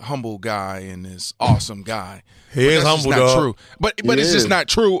humble guy and this awesome guy. He is humble, not true. But it's just not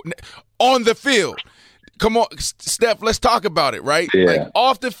true on the field. Come on, Steph, let's talk about it, right? Yeah. Like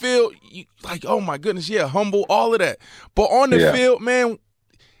off the field, oh my goodness, yeah, humble, all of that. But on the field, man,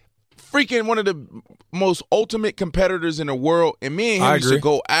 freaking one of the most ultimate competitors in the world. And me and him used to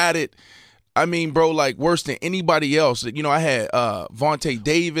go at it. I mean, bro, like worse than anybody else. I had Vontae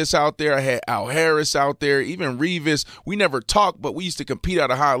Davis out there. I had Al Harris out there. Even Revis. We never talked, but we used to compete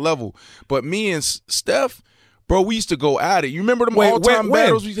at a high level. But me and Steph, bro, we used to go at it. You remember them all-time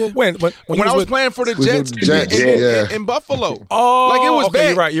battles we did? When I was playing for the Jets in Buffalo. Oh, like it was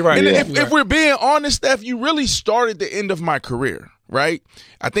okay, bad. You're right. And if we're being honest, Steph, you really started the end of my career, right?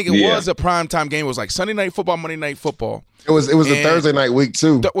 I think it was a primetime game. It was like Sunday Night Football, Monday Night Football. It was a Thursday night week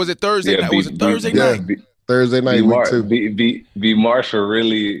too. Was it Thursday night? Was it Thursday night? Thursday night week too. B. Marshall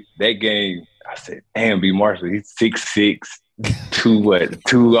really, that game, I said, damn, B. Marshall, he's 6'6",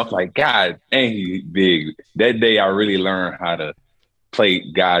 2. I'm like, God, dang, he's big. That day I really learned how to play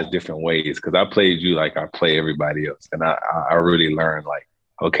guys different ways because I played you like I play everybody else. And I really learned like,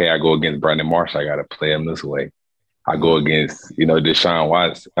 okay, I go against Brandon Marshall, I got to play him this way. I go against,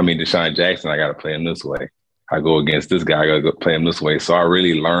 Deshaun Jackson, I got to play him this way. I go against this guy, I got to go play him this way. So I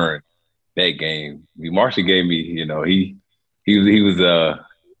really learned that game. Marshall gave me,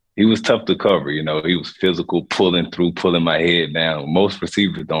 he was tough to cover. He was physical, pulling my head down. Most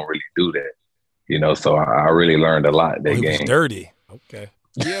receivers don't really do that. So I really learned a lot that game. He was dirty. Okay.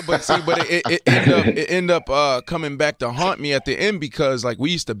 Yeah, but it ended up coming back to haunt me at the end because like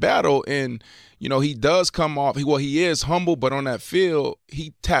we used to battle and he does come off. He is humble, but on that field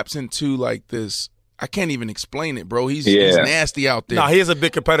he taps into like this. I can't even explain it, bro. He's nasty out there. No, he is a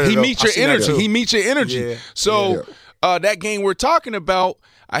big competitor. He meets your energy. Yeah. So that game we're talking about,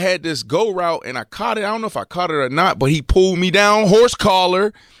 I had this go route and I caught it. I don't know if I caught it or not, but he pulled me down, horse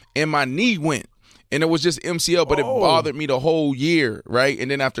collar, and my knee went. And it was just MCL, but it bothered me the whole year, right? And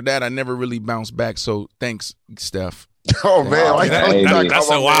then after that, I never really bounced back. So thanks, Steph. Oh, man. That's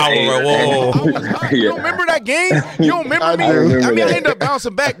a wild one. Whoa. You don't remember that game? You don't remember me? I ended up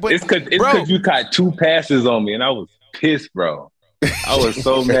bouncing back. But it's because you caught 2 passes on me, and I was pissed, bro. I was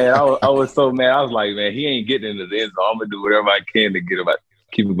so mad. I was so mad. I was like, man, he ain't getting into the end zone. I'm going to do whatever I can to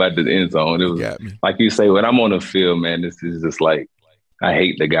keep him back to the end zone. It was like you say, when I'm on the field, man, this is just like, I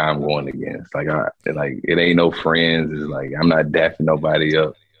hate the guy I'm going against. Like it ain't no friends. It's like I'm not dapping nobody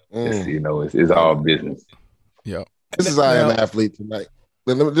up. It's all business. Yeah. This is I Am Athlete tonight.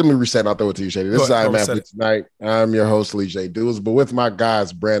 Let me reset. I'll throw it to you, Shady. This is I Am Athlete tonight. I'm your host, Lee J. Dudes, but with my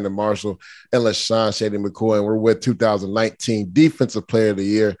guys, Brandon Marshall and LaShawn Shady McCoy, and we're with 2019 Defensive Player of the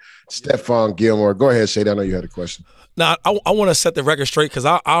Year, Stephon Gilmore. Go ahead, Shady. I know you had a question. Now, I want to set the record straight because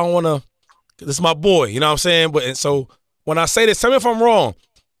I don't want to – this is my boy, you know what I'm saying? But and so when I say this, tell me if I'm wrong.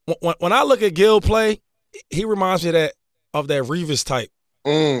 When I look at Gil play, he reminds me of that Revis type.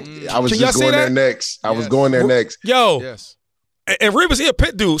 I was just going there next. I was going there next. Yo, and Revis, he a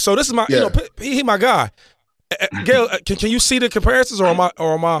pit dude, so this is my, he my guy. Gail, can you see the comparisons, or am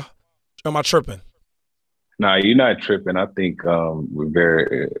I tripping? Nah, you're not tripping. I think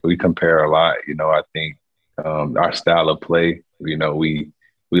we compare a lot. I think our style of play. We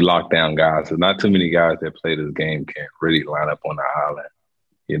lock down guys. There's not too many guys that play this game can really line up on the island.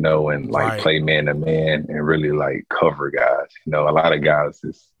 And play man to man and really like cover guys. A lot of guys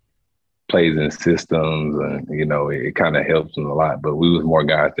just plays in systems and, it kind of helps them a lot. But we was more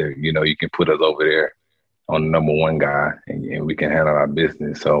guys that, you can put us over there on the number one guy and we can handle our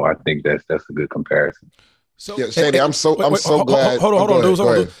business. So I think that's a good comparison. So Shady, I'm so glad. Hold on,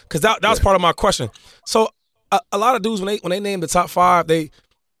 dudes. Because that was part of my question. So a lot of dudes when they name the top 5,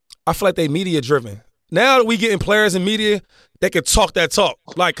 I feel like they media driven. Now that we getting players in media, they can talk that talk.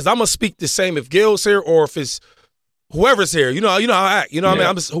 Like, because I'm gonna speak the same if Gil's here or if it's whoever's here. You know how I act. You know what I mean?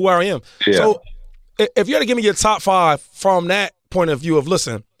 I'm just who I am. Yeah. So if you had to give me your top 5 from that point of view of,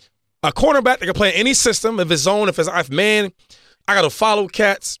 listen, a cornerback that can play in any system, if it's zone, if man, I got to follow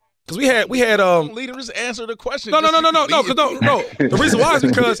cats. Because we had leader, just answer the question. No. The reason why is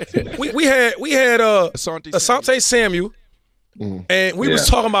because we had Asante Samuel, and we was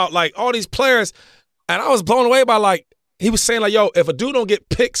talking about like all these players, and I was blown away by like he was saying like, yo, if a dude don't get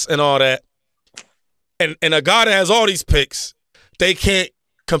picks and all that, and a guy that has all these picks, they can't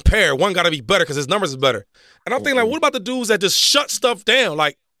compare. One got to be better because his numbers is better. And I'm thinking like, what about the dudes that just shut stuff down?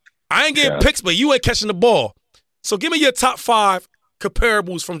 Like, I ain't getting picks, but you ain't catching the ball. So give me your top 5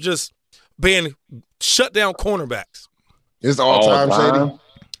 comparables from just being shut down cornerbacks. It's all time, Shady?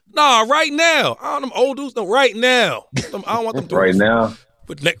 Nah, right now. I don't them old dudes. No, right now. I don't want them dudes. Right now?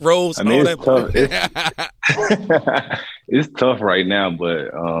 With neck rolls and all that. It's tough right now,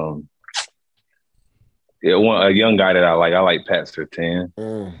 but a young guy that I like Pat Surtain.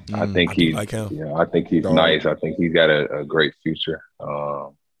 I think he's like him. Yeah, I think he's nice. I think he's got a great future.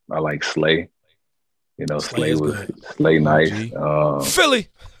 I like Slay. You know, Slay nice. Philly.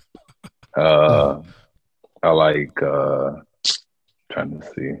 I like trying to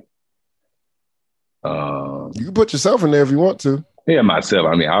see. You can put yourself in there if you want to. Yeah, myself.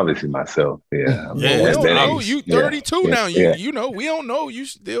 I mean, obviously myself. Yeah. We don't know. You 32 now. You know, we don't know. You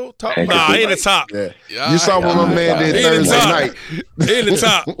still top. Nah, he in the top. Yeah. You saw what my man did Thursday night. He in the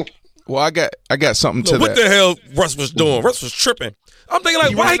top. Well, I got something to that. What the hell Russ was doing? Russ was tripping. I'm thinking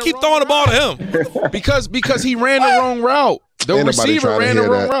like, why he keep throwing the ball to him? because he ran the wrong route. The receiver ran the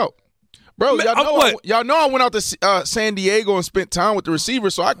wrong route. Bro, y'all know I went out to San Diego and spent time with the receiver,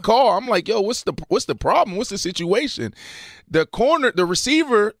 so I call. I'm like, yo, what's the problem? What's the situation? The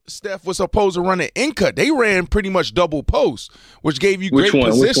receiver, Steph, was supposed to run an in cut. They ran pretty much double post, which gave you great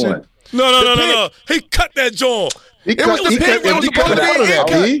position. Which one? No. He cut that jaw. It was the pick. It was supposed to be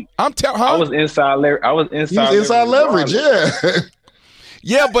an in cut. I was inside leverage. Yeah.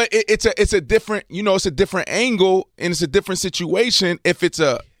 Yeah, but it's a different, it's a different angle and it's a different situation if it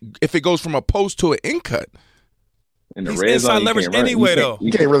goes from a post to an in cut. In the red zone, leverage anyway, though.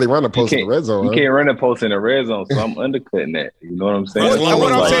 You can't really run a post in the red zone. You can't run a post in the red zone, so I'm undercutting that. You know what I'm saying?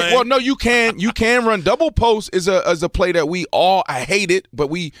 Well, no, you can run double post is a play that I hate it, but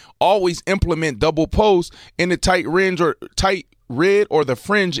we always implement double post in the tight red or the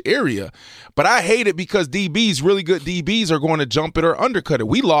fringe area. But I hate it because DBs, really good DBs, are going to jump it or undercut it.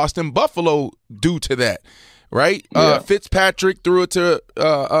 We lost in Buffalo due to that, right? Yeah. Fitzpatrick threw it to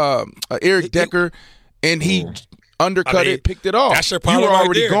Eric Decker, and he undercut it, picked it off. That's your you were right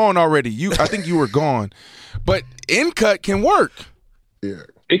already there. gone already. I think you were gone. But in cut can work. Yeah.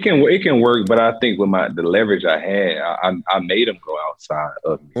 It can work, but I think with the leverage I had, I made him go outside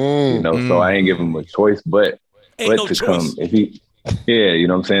of me. So I ain't give him a choice, but come if he, you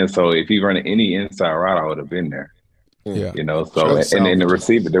know what I'm saying. So if he running any inside route, I would have been there. Yeah, So and then the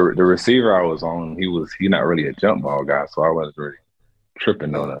receiver I was on, he not really a jump ball guy, so I wasn't really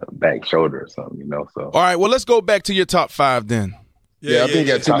tripping on a back shoulder or something. So all right, well let's go back to your top 5 then. Yeah, I think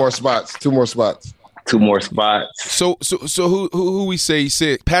you got two more spots. So who we say? He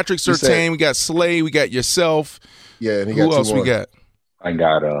said Patrick Surtain. We got Slay. We got yourself. Yeah, and who else we got? I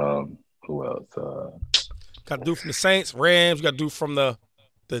got who else? Got to do from the Saints, Rams. You got to do from the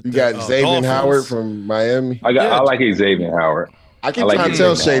you got Xavier Howard from Miami. I like Xavier Howard. I keep trying to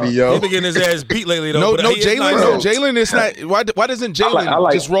tell Shady, yo. He's been getting his ass beat lately, though. No, Jalen is not. Why doesn't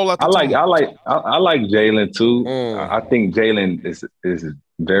Jalen just roll out the I like Jalen too. I think Jalen is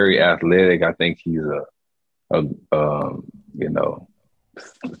very athletic. I think he's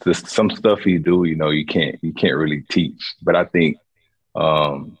some stuff he do. You can't really teach. But I think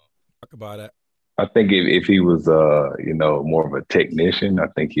talk about that. I think if he was more of a technician, I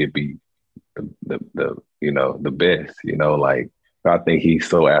think he'd be the best. I think he's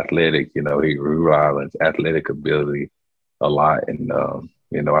so athletic. He relies on his athletic ability a lot, and I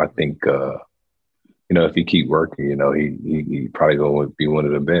think if he keep working, he probably going to be one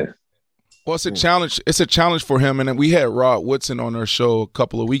of the best. Well, it's a challenge. It's a challenge for him, and we had Rod Woodson on our show a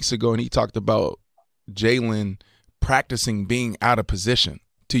couple of weeks ago, and he talked about Jalen practicing being out of position.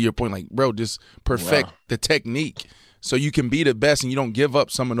 To your point, like, bro, just perfect the technique. so you can be the best and you don't give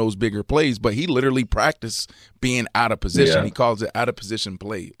up some of those bigger plays. But he literally practiced being out of position. Yeah. He calls it out of position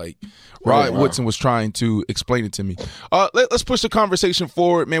play. Like Rod Woodson was trying to explain it to me. Let's push the conversation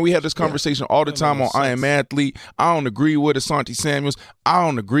forward, man. We have this conversation all the time on I Am Athlete. I don't agree with Asante Samuels. I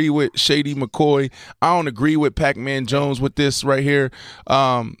don't agree with Shady McCoy. I don't agree with Pac-Man Jones with this right here.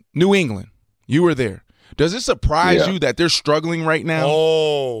 New England, you were there. Does it surprise you that they're struggling right now?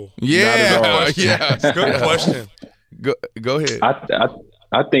 Oh, yeah, yeah. Good question. Go ahead.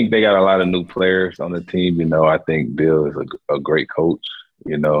 I think they got a lot of new players on the team. You know, I think Bill is a great coach.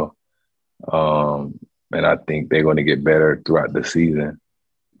 You know, and I think they're going to get better throughout the season.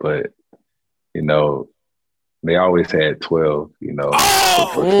 But you know, they always had 12. You know.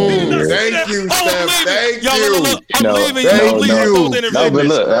 Thank you, Steph. Thank you. I'm leaving you. No, but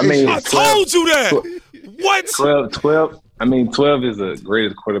look, I mean, I told you that. What? 12 is the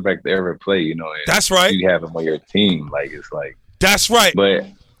greatest quarterback to ever play, you know. And that's right. You have him on your team. Like, it's like. That's right. But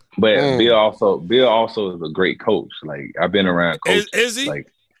Bill also is a great coach. Like, I've been around coaches. Is he?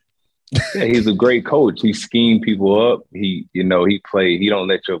 Like, yeah, he's a great coach. He schemed people up. He don't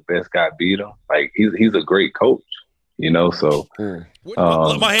let your best guy beat him. Like, he's a great coach, you know, so.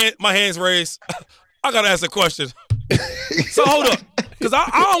 My hand's raised. I got to ask a question. So hold up. Because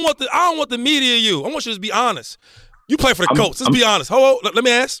I don't want the media you. I want you to be honest. You play for the Colts. Let's be honest. Hold on. Let me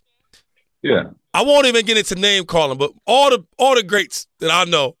ask. Yeah. I won't even get into name calling, but all the greats that I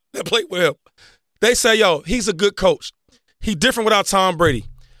know that played with him, they say, yo, he's a good coach. He different without Tom Brady.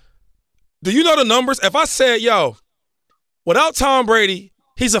 Do you know the numbers? If I said, yo, without Tom Brady,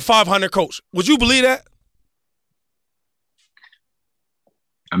 he's a 500 coach, would you believe that?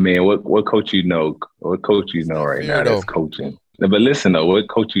 I mean, what coach you know? What coach you know right now that's coaching? But listen, though, what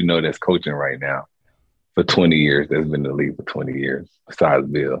coach you know that's coaching right now for 20 years? That's been in the league for 20 years, besides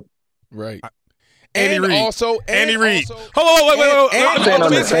Bill. Right. Andy Reid. Andy Reid. Hold on, wait. I'm saying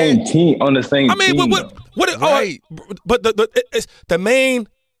on the same team. On the same team. I mean, right. But the main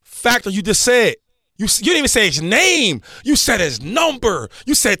factor you just said. You didn't even say his name. You said his number.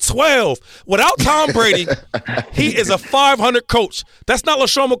 You said 12. Without Tom Brady, he is a 500 coach. That's not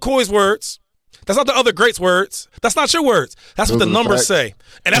LaShawn McCoy's words. That's not the other greats' words. That's not your words. That's what the numbers say.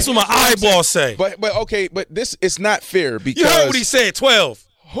 And that's what my eyeballs say. But this it's not fair because you heard what he said, 12.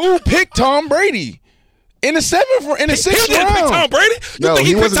 Who picked Tom Brady? In the sixth round. He didn't pick Tom Brady?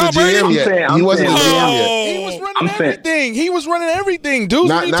 He wasn't the GM yet. He wasn't the GM yet. He was running everything. He was running everything, dude.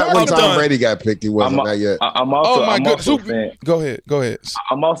 Not when Tom Brady got picked. He wasn't that yet. Go ahead.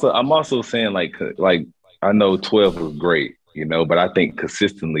 I'm also saying like I know 12 was great, you know, but I think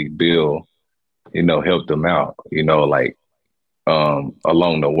consistently Bill, you know, helped them out, you know, like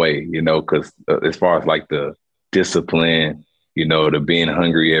along the way, you know, because as far as like the discipline, you know, the being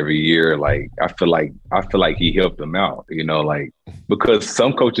hungry every year, like I feel like he helped them out, you know, like because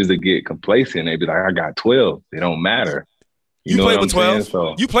some coaches that get complacent, they be like, I got 12, they don't matter. You played with 12.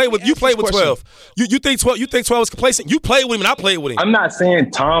 So, you played with 12. You think 12? You think 12 is complacent? You played with him, and I played with him. I'm not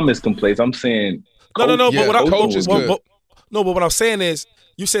saying Tom is complacent. I'm saying no. Coach is good. But what I'm saying is,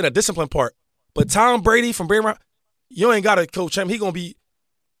 you said a discipline part. But Tom Brady from Brady, you ain't got to coach him. He gonna be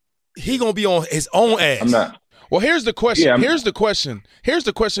on his own ass. I'm not. Well, here's the question. Here's the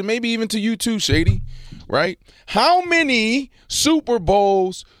question. Maybe even to you too, Shady. Right? How many Super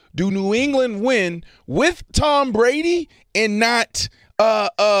Bowls do New England win with Tom Brady and not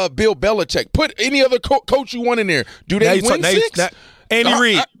Bill Belichick? Put any other coach you want in there. Do they win 6? Andy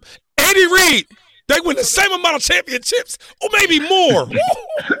Reid. Andy Reid. They win the same amount of championships, or maybe more.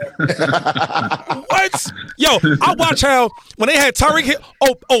 What? Yo, I watch how when they had Tyreek Hill.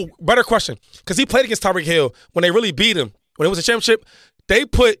 Oh, better question, because he played against Tyreek Hill when they really beat him when it was a championship. They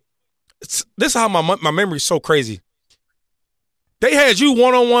put this is how my memory is so crazy. They had you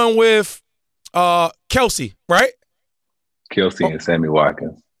 1-on-1 with Kelsey, right? Kelsey and Sammy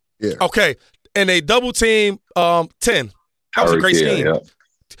Watkins. Yeah. Okay, and they double team 10. That was a great scheme. Yeah.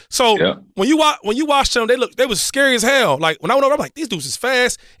 So when you watch them, they was scary as hell. Like when I went over, I'm like, these dudes is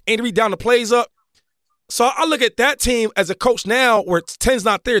fast. Andy Reid down the plays up. So I look at that team as a coach now where 10's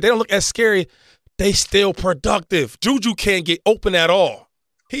not there. They don't look as scary. They still productive. Juju can't get open at all.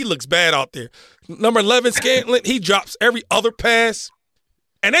 He looks bad out there. Number 11, Scantlin, he drops every other pass.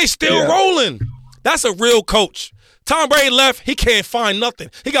 And they still rolling. That's a real coach. Tom Brady left. He can't find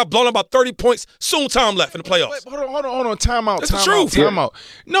nothing. He got blown up about 30 points. Soon Tom left in the playoffs. Wait, hold on. Time out. That's the truth. Time out.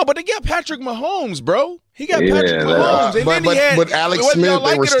 No, but they got Patrick Mahomes, bro. He got Patrick Mahomes. But Alex Smith,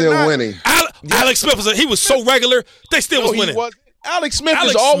 they were still winning. Alex Smith, he was so regular, they still was winning. Alex Smith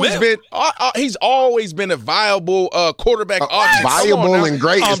has always been. He's always been a viable quarterback. Viable and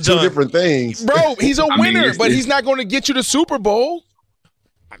great is two different things, bro. He's a winner, but he's not going to get you the Super Bowl.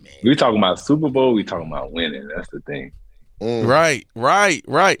 We talking about Super Bowl. We talking about winning. That's the thing. Right. All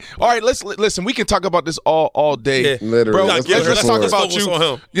right, listen. We can talk about this all day, literally. Bro, let's talk about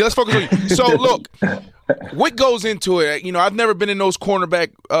you. Yeah, let's focus on you. So look, what goes into it? You know, I've never been in those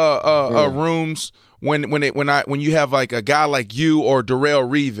cornerback rooms when you have like a guy like you or Darrelle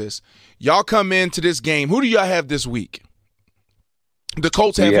Revis. Y'all come into this game. Who do y'all have this week? The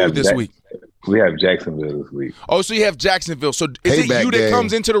Colts have who this week? We have Jacksonville this week. Oh, so you have Jacksonville. So is it you that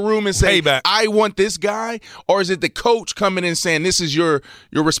comes into the room and say, I want this guy? Or is it the coach coming in saying, this is your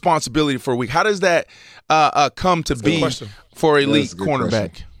responsibility for a week? How does that come to be for elite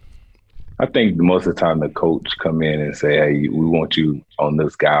cornerback? I think most of the time the coach come in and say, hey, we want you on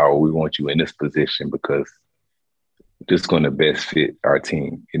this guy or we want you in this position because this is going to best fit our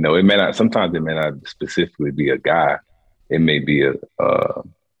team. You know, sometimes it may not specifically be a guy. It may be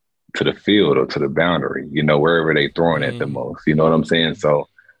to the field or to the boundary, you know, wherever they throwing at the most, you know what I'm saying? So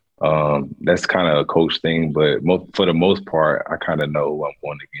that's kind of a coach thing, but for the most part, I kind of know who I'm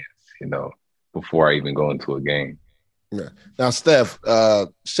going against, you know, before I even go into a game. Yeah. Now, Steph,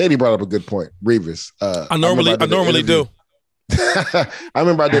 Shady brought up a good point. Revis. I normally do. I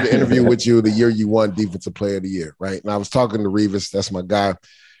remember I did an interview with you the year you won Defensive Player of the Year, right? And I was talking to Revis, that's my guy.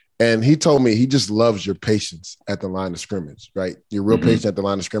 And he told me he just loves your patience at the line of scrimmage, right? You're real patient at the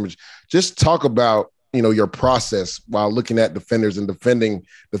line of scrimmage. Just talk about, you know, your process while looking at defenders and defending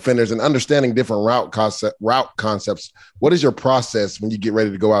defenders and understanding different route concepts. What is your process when you get ready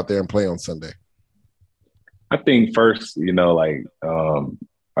to go out there and play on Sunday? I think first, you know, like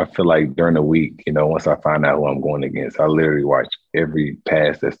I feel like during the week, you know, once I find out who I'm going against, I literally watch every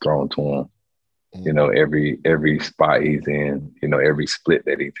pass that's thrown to him. You know, every spot he's in, you know, every split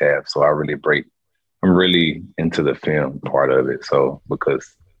that he taps. So I'm really into the film part of it. So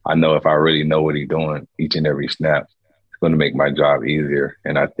because I know if I really know what he's doing each and every snap, it's going to make my job easier.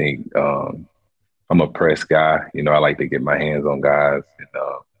 And I think I'm a press guy. You know, I like to get my hands on guys and,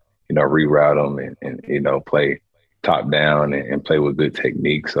 you know, reroute them and you know, play top down and play with good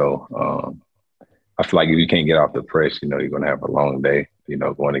technique. So I feel like if you can't get off the press, you know, you're going to have a long day, you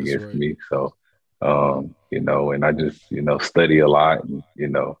know, going against me. So, you know, and I just, you know, study a lot. And, you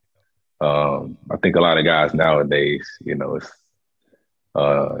know, I think a lot of guys nowadays, you know,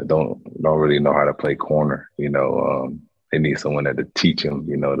 don't really know how to play corner. You know, they need someone to teach them,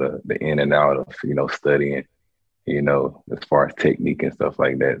 you know, the in and out of, you know, studying, you know, as far as technique and stuff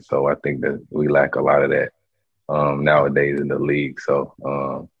like that. So I think that we lack a lot of that nowadays in the league.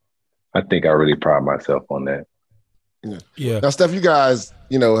 So I think I really pride myself on that. Yeah. Now, Steph, you guys,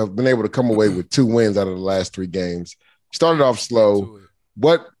 you know, have been able to come away with 2 wins out of the last 3 games. Started off slow.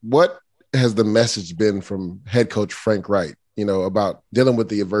 What has the message been from head coach Frank Wright, you know, about dealing with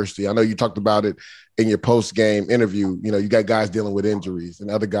the adversity? I know you talked about it in your post-game interview. You know, you got guys dealing with injuries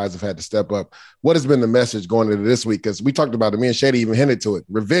and other guys have had to step up. What has been the message going into this week? Because we talked about it. Me and Shady even hinted to it.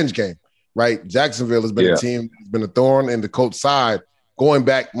 Revenge game, right? Jacksonville has been a team that's been a thorn in the Colts' side going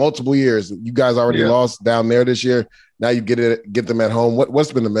back multiple years. You guys already lost down there this year. Now you get them at home.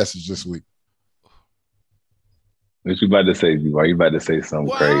 What's been the message this week? What you about to say, Are you about to say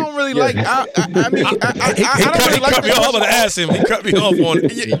something crazy? I don't really like. I mean, he cut me off. I'm gonna ask him. He cut me off on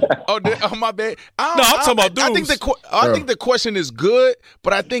it. Oh, my bad. I'm talking about dudes. I think the question is good,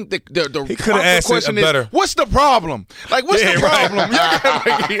 but I think the he could have asked question it better. Is, what's the problem? Like, what's the problem?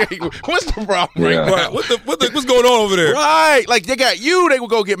 What's the problem? Right. What's going on over there? Right. Like they got you. They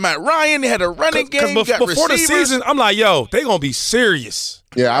would go get Matt Ryan. They had a running game. Before receivers. The season, I'm like, yo, they gonna be serious.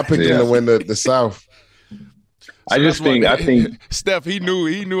 Yeah, I picked them to win the South. So I think Steph, he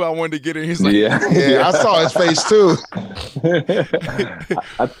knew I wanted to get in. He's like, yeah, I saw his face too.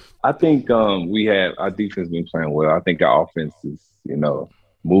 I think our defense been playing well. I think our offense is, you know,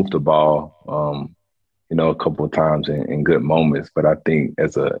 moved the ball, you know, a couple of times in good moments. But I think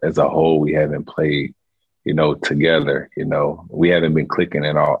as a whole, we haven't played, you know, together. You know, we haven't been clicking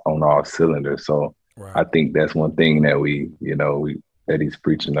on all cylinders. So I think that's one thing that that he's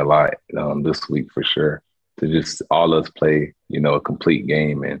preaching a lot this week for sure. To just all us play, you know, a complete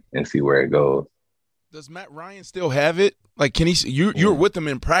game and see where it goes. Does Matt Ryan still have it? Like, can he? You're with him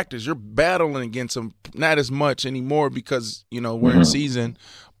in practice. You're battling against him, not as much anymore because you know we're in season.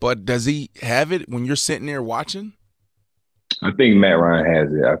 But does he have it when you're sitting there watching? I think Matt Ryan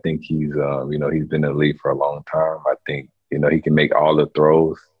has it. I think he's, you know, he's been in the league for a long time. I think, you know, he can make all the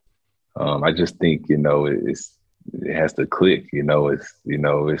throws. I just think, you know, it has to click.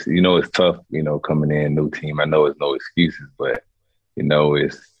 It's tough, you know, coming in, new team. I know it's no excuses, but you know,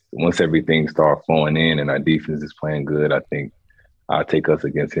 it's once everything starts flowing in and our defense is playing good, I think I'll take us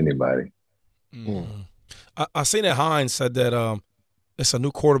against anybody. Mm. I seen that Hines said that it's a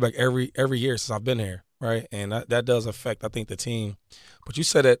new quarterback every year since I've been here, right? And that does affect, I think, the team. But you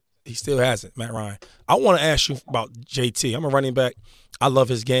said that he still has it, Matt Ryan. I want to ask you about JT. I'm a running back. I love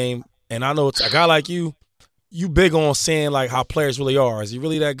his game. And I know it's a guy like you big on saying, like, how players really are. Is he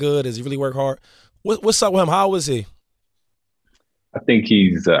really that good? Does he really work hard? What's up with him? How is he? I think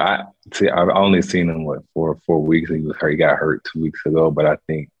he's I've only seen him, 4 weeks. He got hurt 2 weeks ago. But I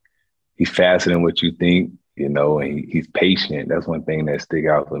think he's faster than what you think, you know, and he's patient. That's one thing that stick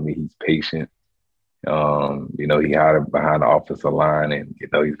out for me. He's patient. You know, he had behind the offensive line, and, you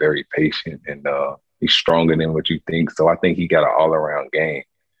know, he's very patient, and he's stronger than what you think. So I think he got an all-around game,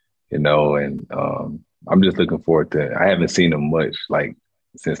 you know, and I'm just looking forward to – I haven't seen him much, like,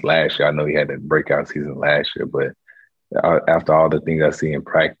 since last year. I know he had that breakout season last year, but after all the things I see in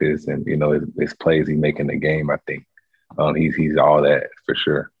practice and, you know, his plays he make in the game, I think he's all that for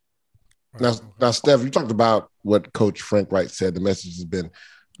sure. Now, Steph, you talked about what Coach Frank Wright said. The message has been,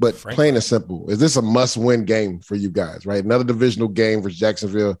 but plain and simple, is this a must-win game for you guys, right? Another divisional game versus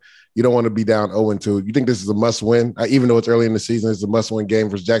Jacksonville. You don't want to be down 0-2. You think this is a must-win, even though it's early in the season? It's a must-win game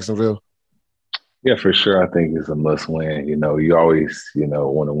versus Jacksonville? Yeah, for sure. I think it's a must-win. You know, you always, you know,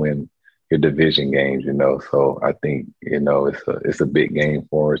 want to win your division games, you know. So I think, you know, it's a big game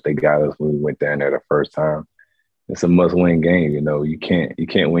for us. They got us when we went down there the first time. It's a must-win game. You know, you can't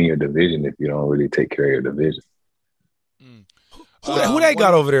win your division if you don't really take care of your division. Who they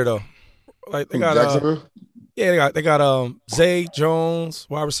got over there though? Like they got Jacksonville. They got Zay Jones,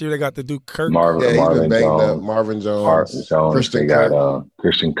 wide receiver. They got the dude Kirk. Marvin Jones. Marvin Jones. Christian Kirk.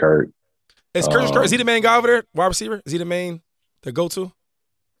 Christian Kirk. Is Christian Kirk? Is he the main guy over there? Wide receiver? Is he the go-to?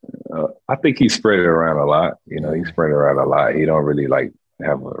 I think he spread it around a lot. You know, he spread it around a lot. He don't really like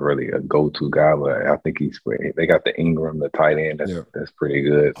have a go-to guy, but I think he's spread. They got the Ingram, the tight end. That's pretty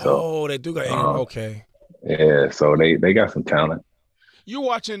good. So they do got Ingram. Okay. Yeah, so they got some talent. You're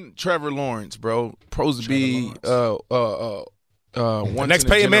watching Trevor Lawrence, bro. Supposed to be one next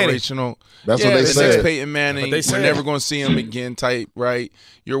Peyton Manning. That's what they said. Next Peyton Manning. We're never going to see him again type, right?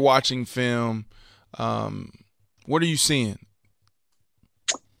 You're watching film. What are you seeing?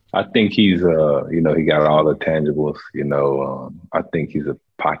 I think he's, you know, he got all the tangibles. You know, I think he's a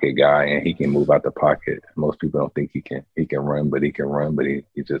pocket guy, and he can move out the pocket. Most people don't think he can. He can run, but he can run, but he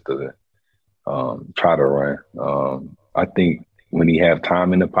just doesn't try to run. I think when he have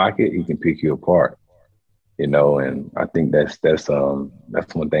time in the pocket, he can pick you apart. You know, and I think that's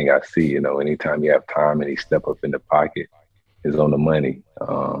one thing I see. You know, anytime you have time and he step up in the pocket, is on the money.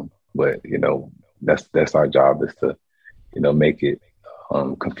 But you know, that's our job, is to, you know, make it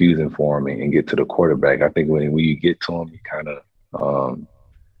confusing for him and get to the quarterback. I think when you get to him, you kind of,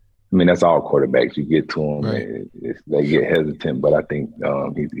 I mean, that's all quarterbacks. You get to them, right. They get hesitant, but I think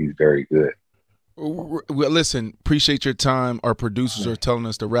he's very good. Well, listen, appreciate your time. Our producers are telling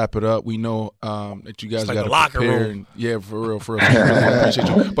us to wrap it up. We know that you guys got to prepare. And, yeah, for real. Appreciate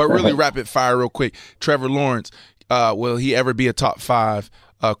you. But really rapid fire real quick. Trevor Lawrence, will he ever be a top 5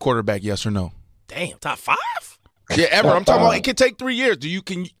 quarterback, yes or no? Damn, top 5? Yeah, ever. I'm talking about it could take 3 years.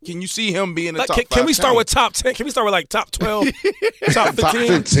 Can you see him being a top 5? Can we start with top 10? Can we start with like top 12? Top 15? Top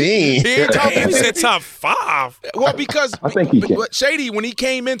 15. He said top 5. Well, because I think he can. But Shady, when he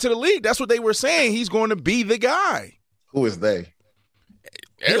came into the league, that's what they were saying. He's going to be the guy. Who is they?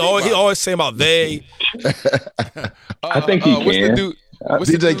 He always saying about they. I think he can.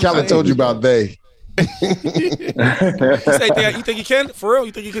 DJ Khaled told you about they. You think he can? For real?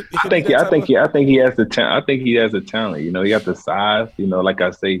 You think he could? I think he has the talent. I think he has the talent. You know, he got the size. You know, like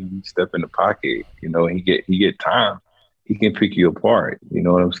I say, he step in the pocket. You know, he get time. He can pick you apart. You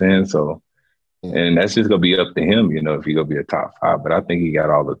know what I'm saying? So, and that's just gonna be up to him. You know, if he's gonna be a top 5. But I think he got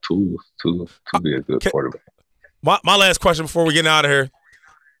all the tools to be a good quarterback. My last question before we get out of here,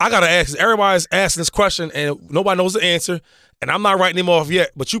 I gotta ask. Everybody's asking this question, and nobody knows the answer. And I'm not writing him off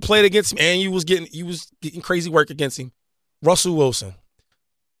yet, but you played against him and you was getting crazy work against him. Russell Wilson.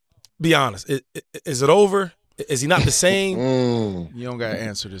 Be honest. Is it over? Is he not the same? You don't got to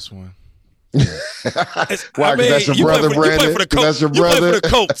answer this one. Why? That's your brother, Brandon. You play for the Colts. You play for the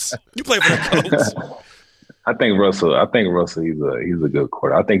Colts. You play for the Colts. I think Russell. He's a good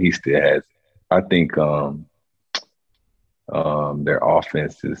quarterback. I think he still has. I think their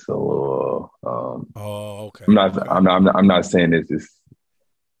offense is a little. Okay. I'm not saying this is.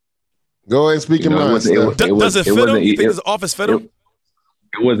 Go ahead and speak your mind. Does it fit him? You think his offense fit him?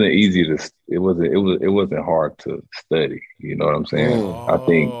 It wasn't easy to. It wasn't hard to study. You know what I'm saying?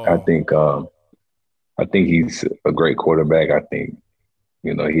 I I think he's a great quarterback. I think,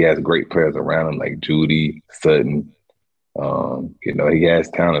 you know, he has great players around him like Judy, Sutton. You know, he has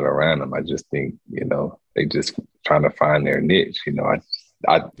talent around him. I just think, you know, they just trying to find their niche. You know,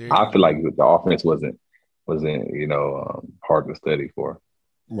 I feel like the offense wasn't you know, hard to study for.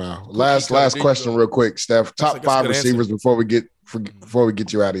 Wow. Last question real quick, Steph. Top 5 receivers before we get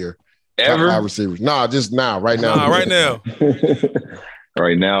you out of here. Ever? Top 5 receivers. Nah, just now, right now. Right now.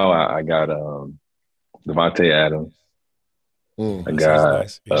 Right now, I got Devontae Adams. I got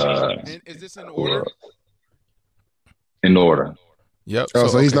is this in order? In order. Yep. Oh,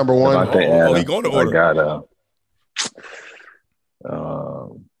 so he's number 1. Devontae he going to order. I got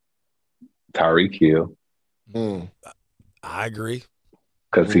Tyreek Hill. I agree.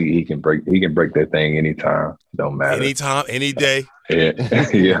 Because he can break that thing anytime. Don't matter. Anytime, any day. Yeah.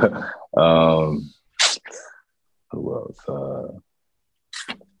 Yeah. Who else?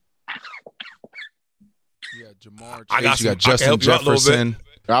 Jamar Chase. You got Justin Jefferson.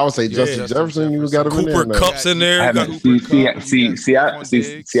 I would say Justin Jefferson. You got him in there. Cooper Kupp's in there. I haven't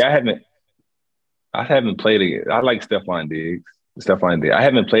played against. I like Stephon Diggs. I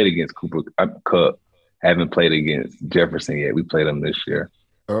haven't played against Cooper Kupp. I haven't played against Jefferson yet. We played him this year.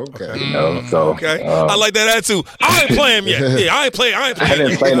 Okay. You know, so okay. I like that attitude. I ain't playing yet. Yeah, I ain't playing. I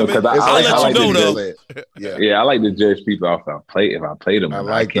haven't played him because I'll let you know though. Yeah, I like to judge people if I play them.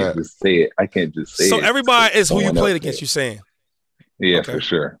 I can't just say it. I can't just say it. So everybody is who you played against. You saying? Yeah, for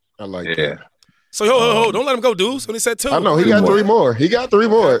sure. I like that. So hold, don't let him go, dudes. When he said 2, I know he got 3 more. Dudes,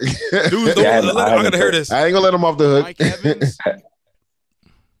 I gotta hear this. I ain't gonna let him off the hook. Mike Evans.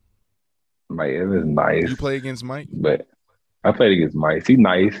 Mike Evans, nice. You play against Mike? But I played against Mike. He's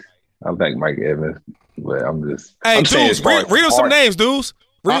nice. I like Mike Evans, but Hey, dudes, read him some names, dudes.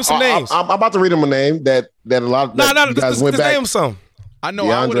 Read him some names. I'm about to read him a name that a lot of guys went back. Name some. I know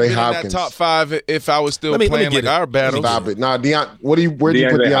I would have been in that top 5 if I was still playing like our battles. Stop it. Nah, where do you put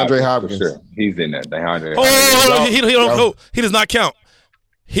DeAndre Hopkins? Sure. He's in that. DeAndre. He does not count.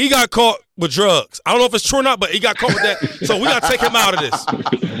 He got caught with drugs. I don't know if it's true or not, but he got caught with that. So we got to take him out of this.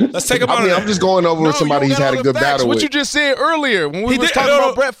 Let's take him out of this. I'm just going over with somebody he's had a good battle with. What you just said earlier when we was talking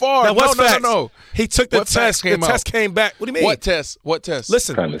about Brett Favre. No. He took the test. The test came back. What do you mean? What test?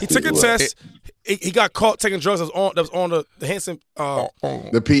 Listen, he took a test. He got caught taking drugs that was on the Hanson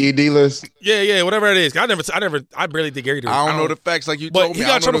the PED list. Yeah, whatever it is. I barely did Gary. I don't know the facts like you told me. He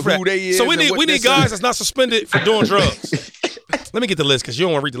got trouble for that. So we need guys that's not suspended for doing drugs. Let me get the list because you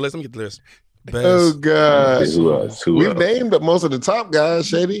don't want to read the list. Let me get the list. Oh gosh, we've named most of the top guys.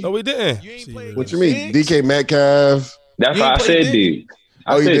 Shady. No, we didn't. What you mean? DK Metcalf. That's why I said Diggs.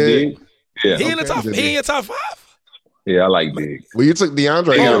 I said Diggs. Yeah. He in the top. He in your top 5. Yeah, I like Diggs. Well, you took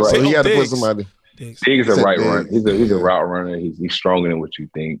DeAndre, so he had to put somebody. Diggs is a right runner. He's a route runner. He's stronger than what you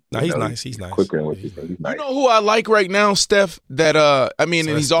think. No, he's nice. He's nice. Quicker than what you think. He's nice. You know who I like right now, Steph? That and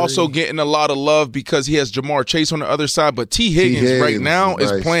he's also getting a lot of love because he has Jamar Chase on the other side. But T. Higgins right now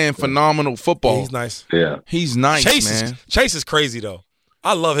is playing phenomenal football. He's nice. Yeah, he's nice. Man. Chase is crazy though.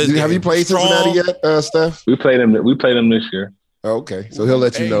 I love his game. Have you played Cincinnati yet, Steph? We played him this year. Okay, so he'll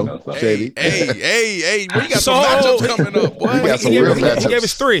let you know, Shady. Hey, we got some matchups coming up. We got some real matchups. He gave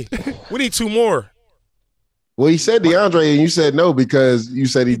us 3. We need 2 more. Well, he said DeAndre, and you said no because you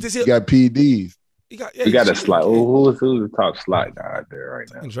said he got PEDs. We got a slot. Who's the top slot guy out there right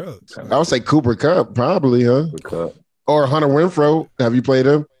now? Drugs. I would say Cooper Kupp, probably, huh? Or Hunter Renfrow. Have you played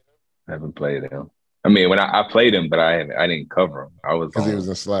him? I haven't played him. I mean, when I played him, but I didn't cover him. I was because he was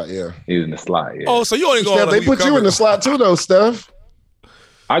in the slot. Yeah, he was in the slot. Yeah. Oh, so you only go. Steph, they put you in the slot too, though, Steph.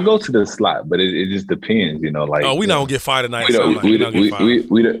 I go to the slot, but it just depends, you know. Like, we not gonna get fired tonight. We don't.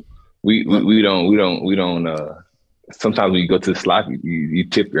 Sometimes when you go to the slot, you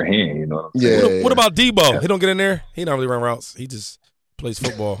tip your hand. You know. What about Debo? Yeah. He don't get in there. He don't really run routes. He just plays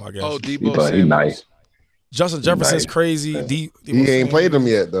football, I guess. Oh, Debo, he's nice. Justin Jefferson's crazy. He ain't played them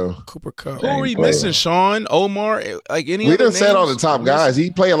yet, though. Cooper Kupp. Who are we missing? Sean, Omar, like any. We done said all the top guys. He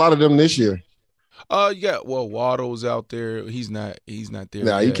play a lot of them this year. Waddle's out there. He's not there.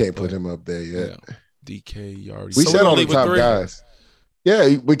 Nah, you can't put him up there yet. DK, you already. We said all the top guys.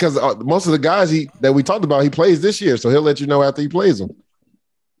 Yeah, because most of the guys that we talked about, he plays this year, so he'll let you know after he plays them.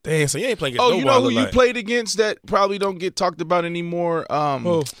 Damn, so you ain't playing against nobody. You know who you played against that probably don't get talked about anymore?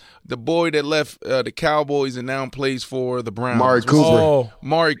 The boy that left the Cowboys and now plays for the Browns. Mari Cooper.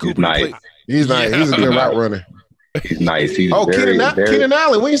 Mari Cooper. He's nice. Yeah. He's a good route runner. He's nice. He's Keenan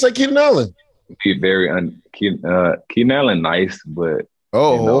Allen. When you say Keenan Allen? He's Keenan Allen nice, but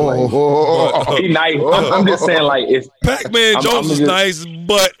he nice. I'm just saying, like, it's Pac-Man Jones is nice,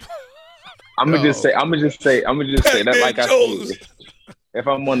 but I'm gonna just say that, like I said. if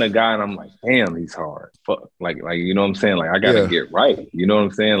I'm on a guy and I'm like, damn, he's hard. Fuck, like you know what I'm saying? Like I gotta get right. You know what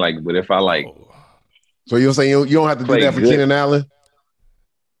I'm saying? Like, but if I like, so you're saying you don't have to do that for Keenan Allen?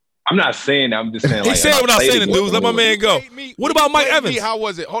 I'm not saying that. I'm just saying. Like, he said without saying it, dudes. Let my man go. What about Mike Evans? How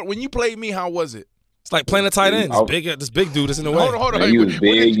was it? When you played me, how was it? It's like playing a tight end. This big dude is in the way. Hold on. You was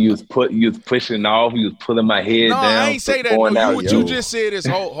big. You was pushing off. You was pulling my head down. No, I ain't say that. No, what you just said is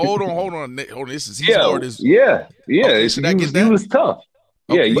hold on. This is hard. Yeah. Okay, should I get that? You was tough.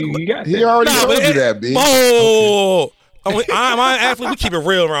 Yeah, you got that. He already told you that, B. Oh. I'm an athlete. We keep it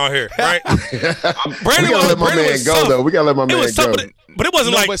real around here, right? We gotta let my man go, though. We gotta let my man go. But it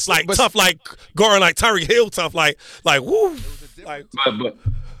wasn't tough, like guarding like Tyreek Hill tough, like woo. Like,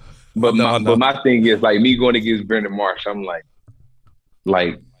 but my thing is like me going against Brandon Marsh. I'm like,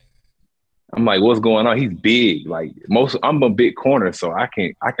 what's going on? He's big. Like I'm a big corner, so I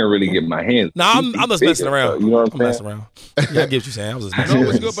can really get my hands. No, I'm just messing around. You know what I'm messing around. Yeah, I get what you're saying. I was just messing around. No,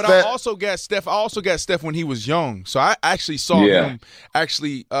 it was good, but I also got Steph when he was young. So I actually saw him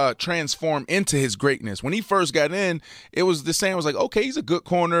actually transform into his greatness. When he first got in, it was the same. I was like, okay, he's a good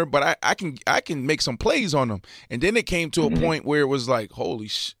corner, but I can make some plays on him. And then it came to a point where it was like, holy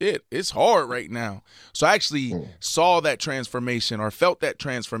shit, it's hard right now. So I actually saw that transformation or felt that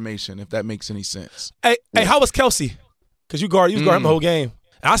transformation, if that makes any sense. Hey, how was Kelsey? Because you was guarding the whole game.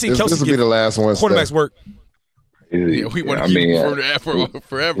 And I seen Kelsey this will be the last one. Quarterbacks work. We want to keep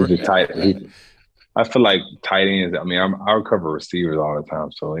forever. I feel like tight ends. I mean, I recover receivers all the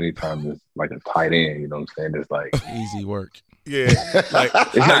time. So anytime it's like a tight end, you know what I'm saying? It's like easy work. Yeah, like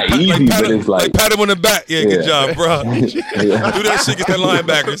it's not easy, but it's like pat him on the back. Yeah, good job, bro. Do that shit, get that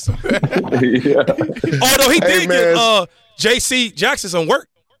linebackers. Although he did get J.C. Jackson some work.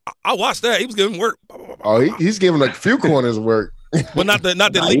 I watched that. He was giving work. Oh, he's giving like a few corners work. But not the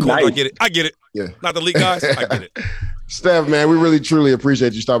elite corner. I get it. Yeah. Not the elite guys. I get it. Steph, man, we really truly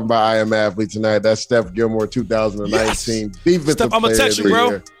appreciate you stopping by I Am Athlete tonight. That's Steph Gilmore, 2019 Defensive Steph, I'm gonna text you,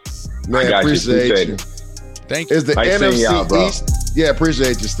 bro. Man, appreciate you. Thank you. It's the NFC East. Yeah,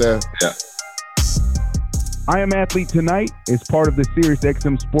 appreciate you, Steph. Yeah. I Am Athlete Tonight is part of the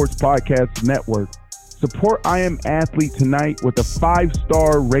SiriusXM Sports Podcast Network. Support I Am Athlete Tonight with a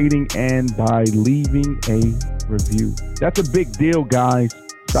 5-star rating and by leaving a review. That's a big deal, guys.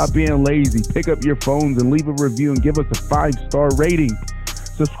 Stop being lazy. Pick up your phones and leave a review and give us a 5-star rating.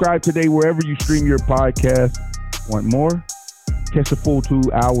 Subscribe today wherever you stream your podcast. Want more? Catch the full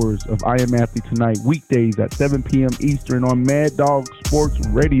 2 hours of I Am Athlete Tonight weekdays at 7 p.m. Eastern on Mad Dog Sports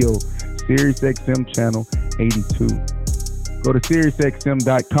Radio, SiriusXM Channel 82. Go to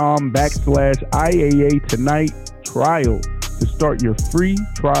SiriusXM.com/IAA Tonight trial to start your free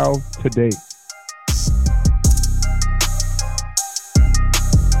trial today.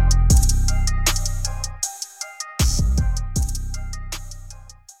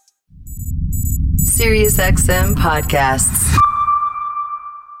 SiriusXM Podcasts.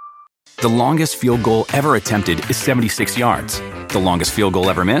 The longest field goal ever attempted is 76 yards. The longest field goal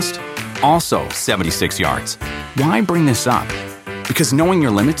ever missed? Also 76 yards. Why bring this up? Because knowing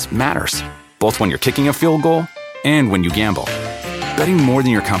your limits matters, both when you're kicking a field goal and when you gamble. Betting more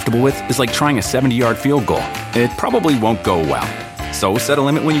than you're comfortable with is like trying a 70-yard field goal. It probably won't go well. So set a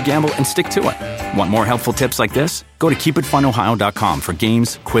limit when you gamble and stick to it. Want more helpful tips like this? Go to keepitfunohio.com for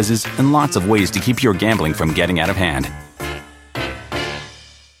games, quizzes, and lots of ways to keep your gambling from getting out of hand.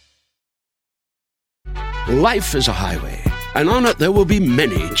 Life is a highway, and on it there will be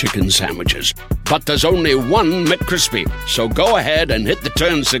many chicken sandwiches. But there's only one McCrispy. So go ahead and hit the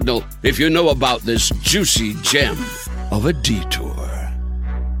turn signal if you know about this juicy gem of a detour.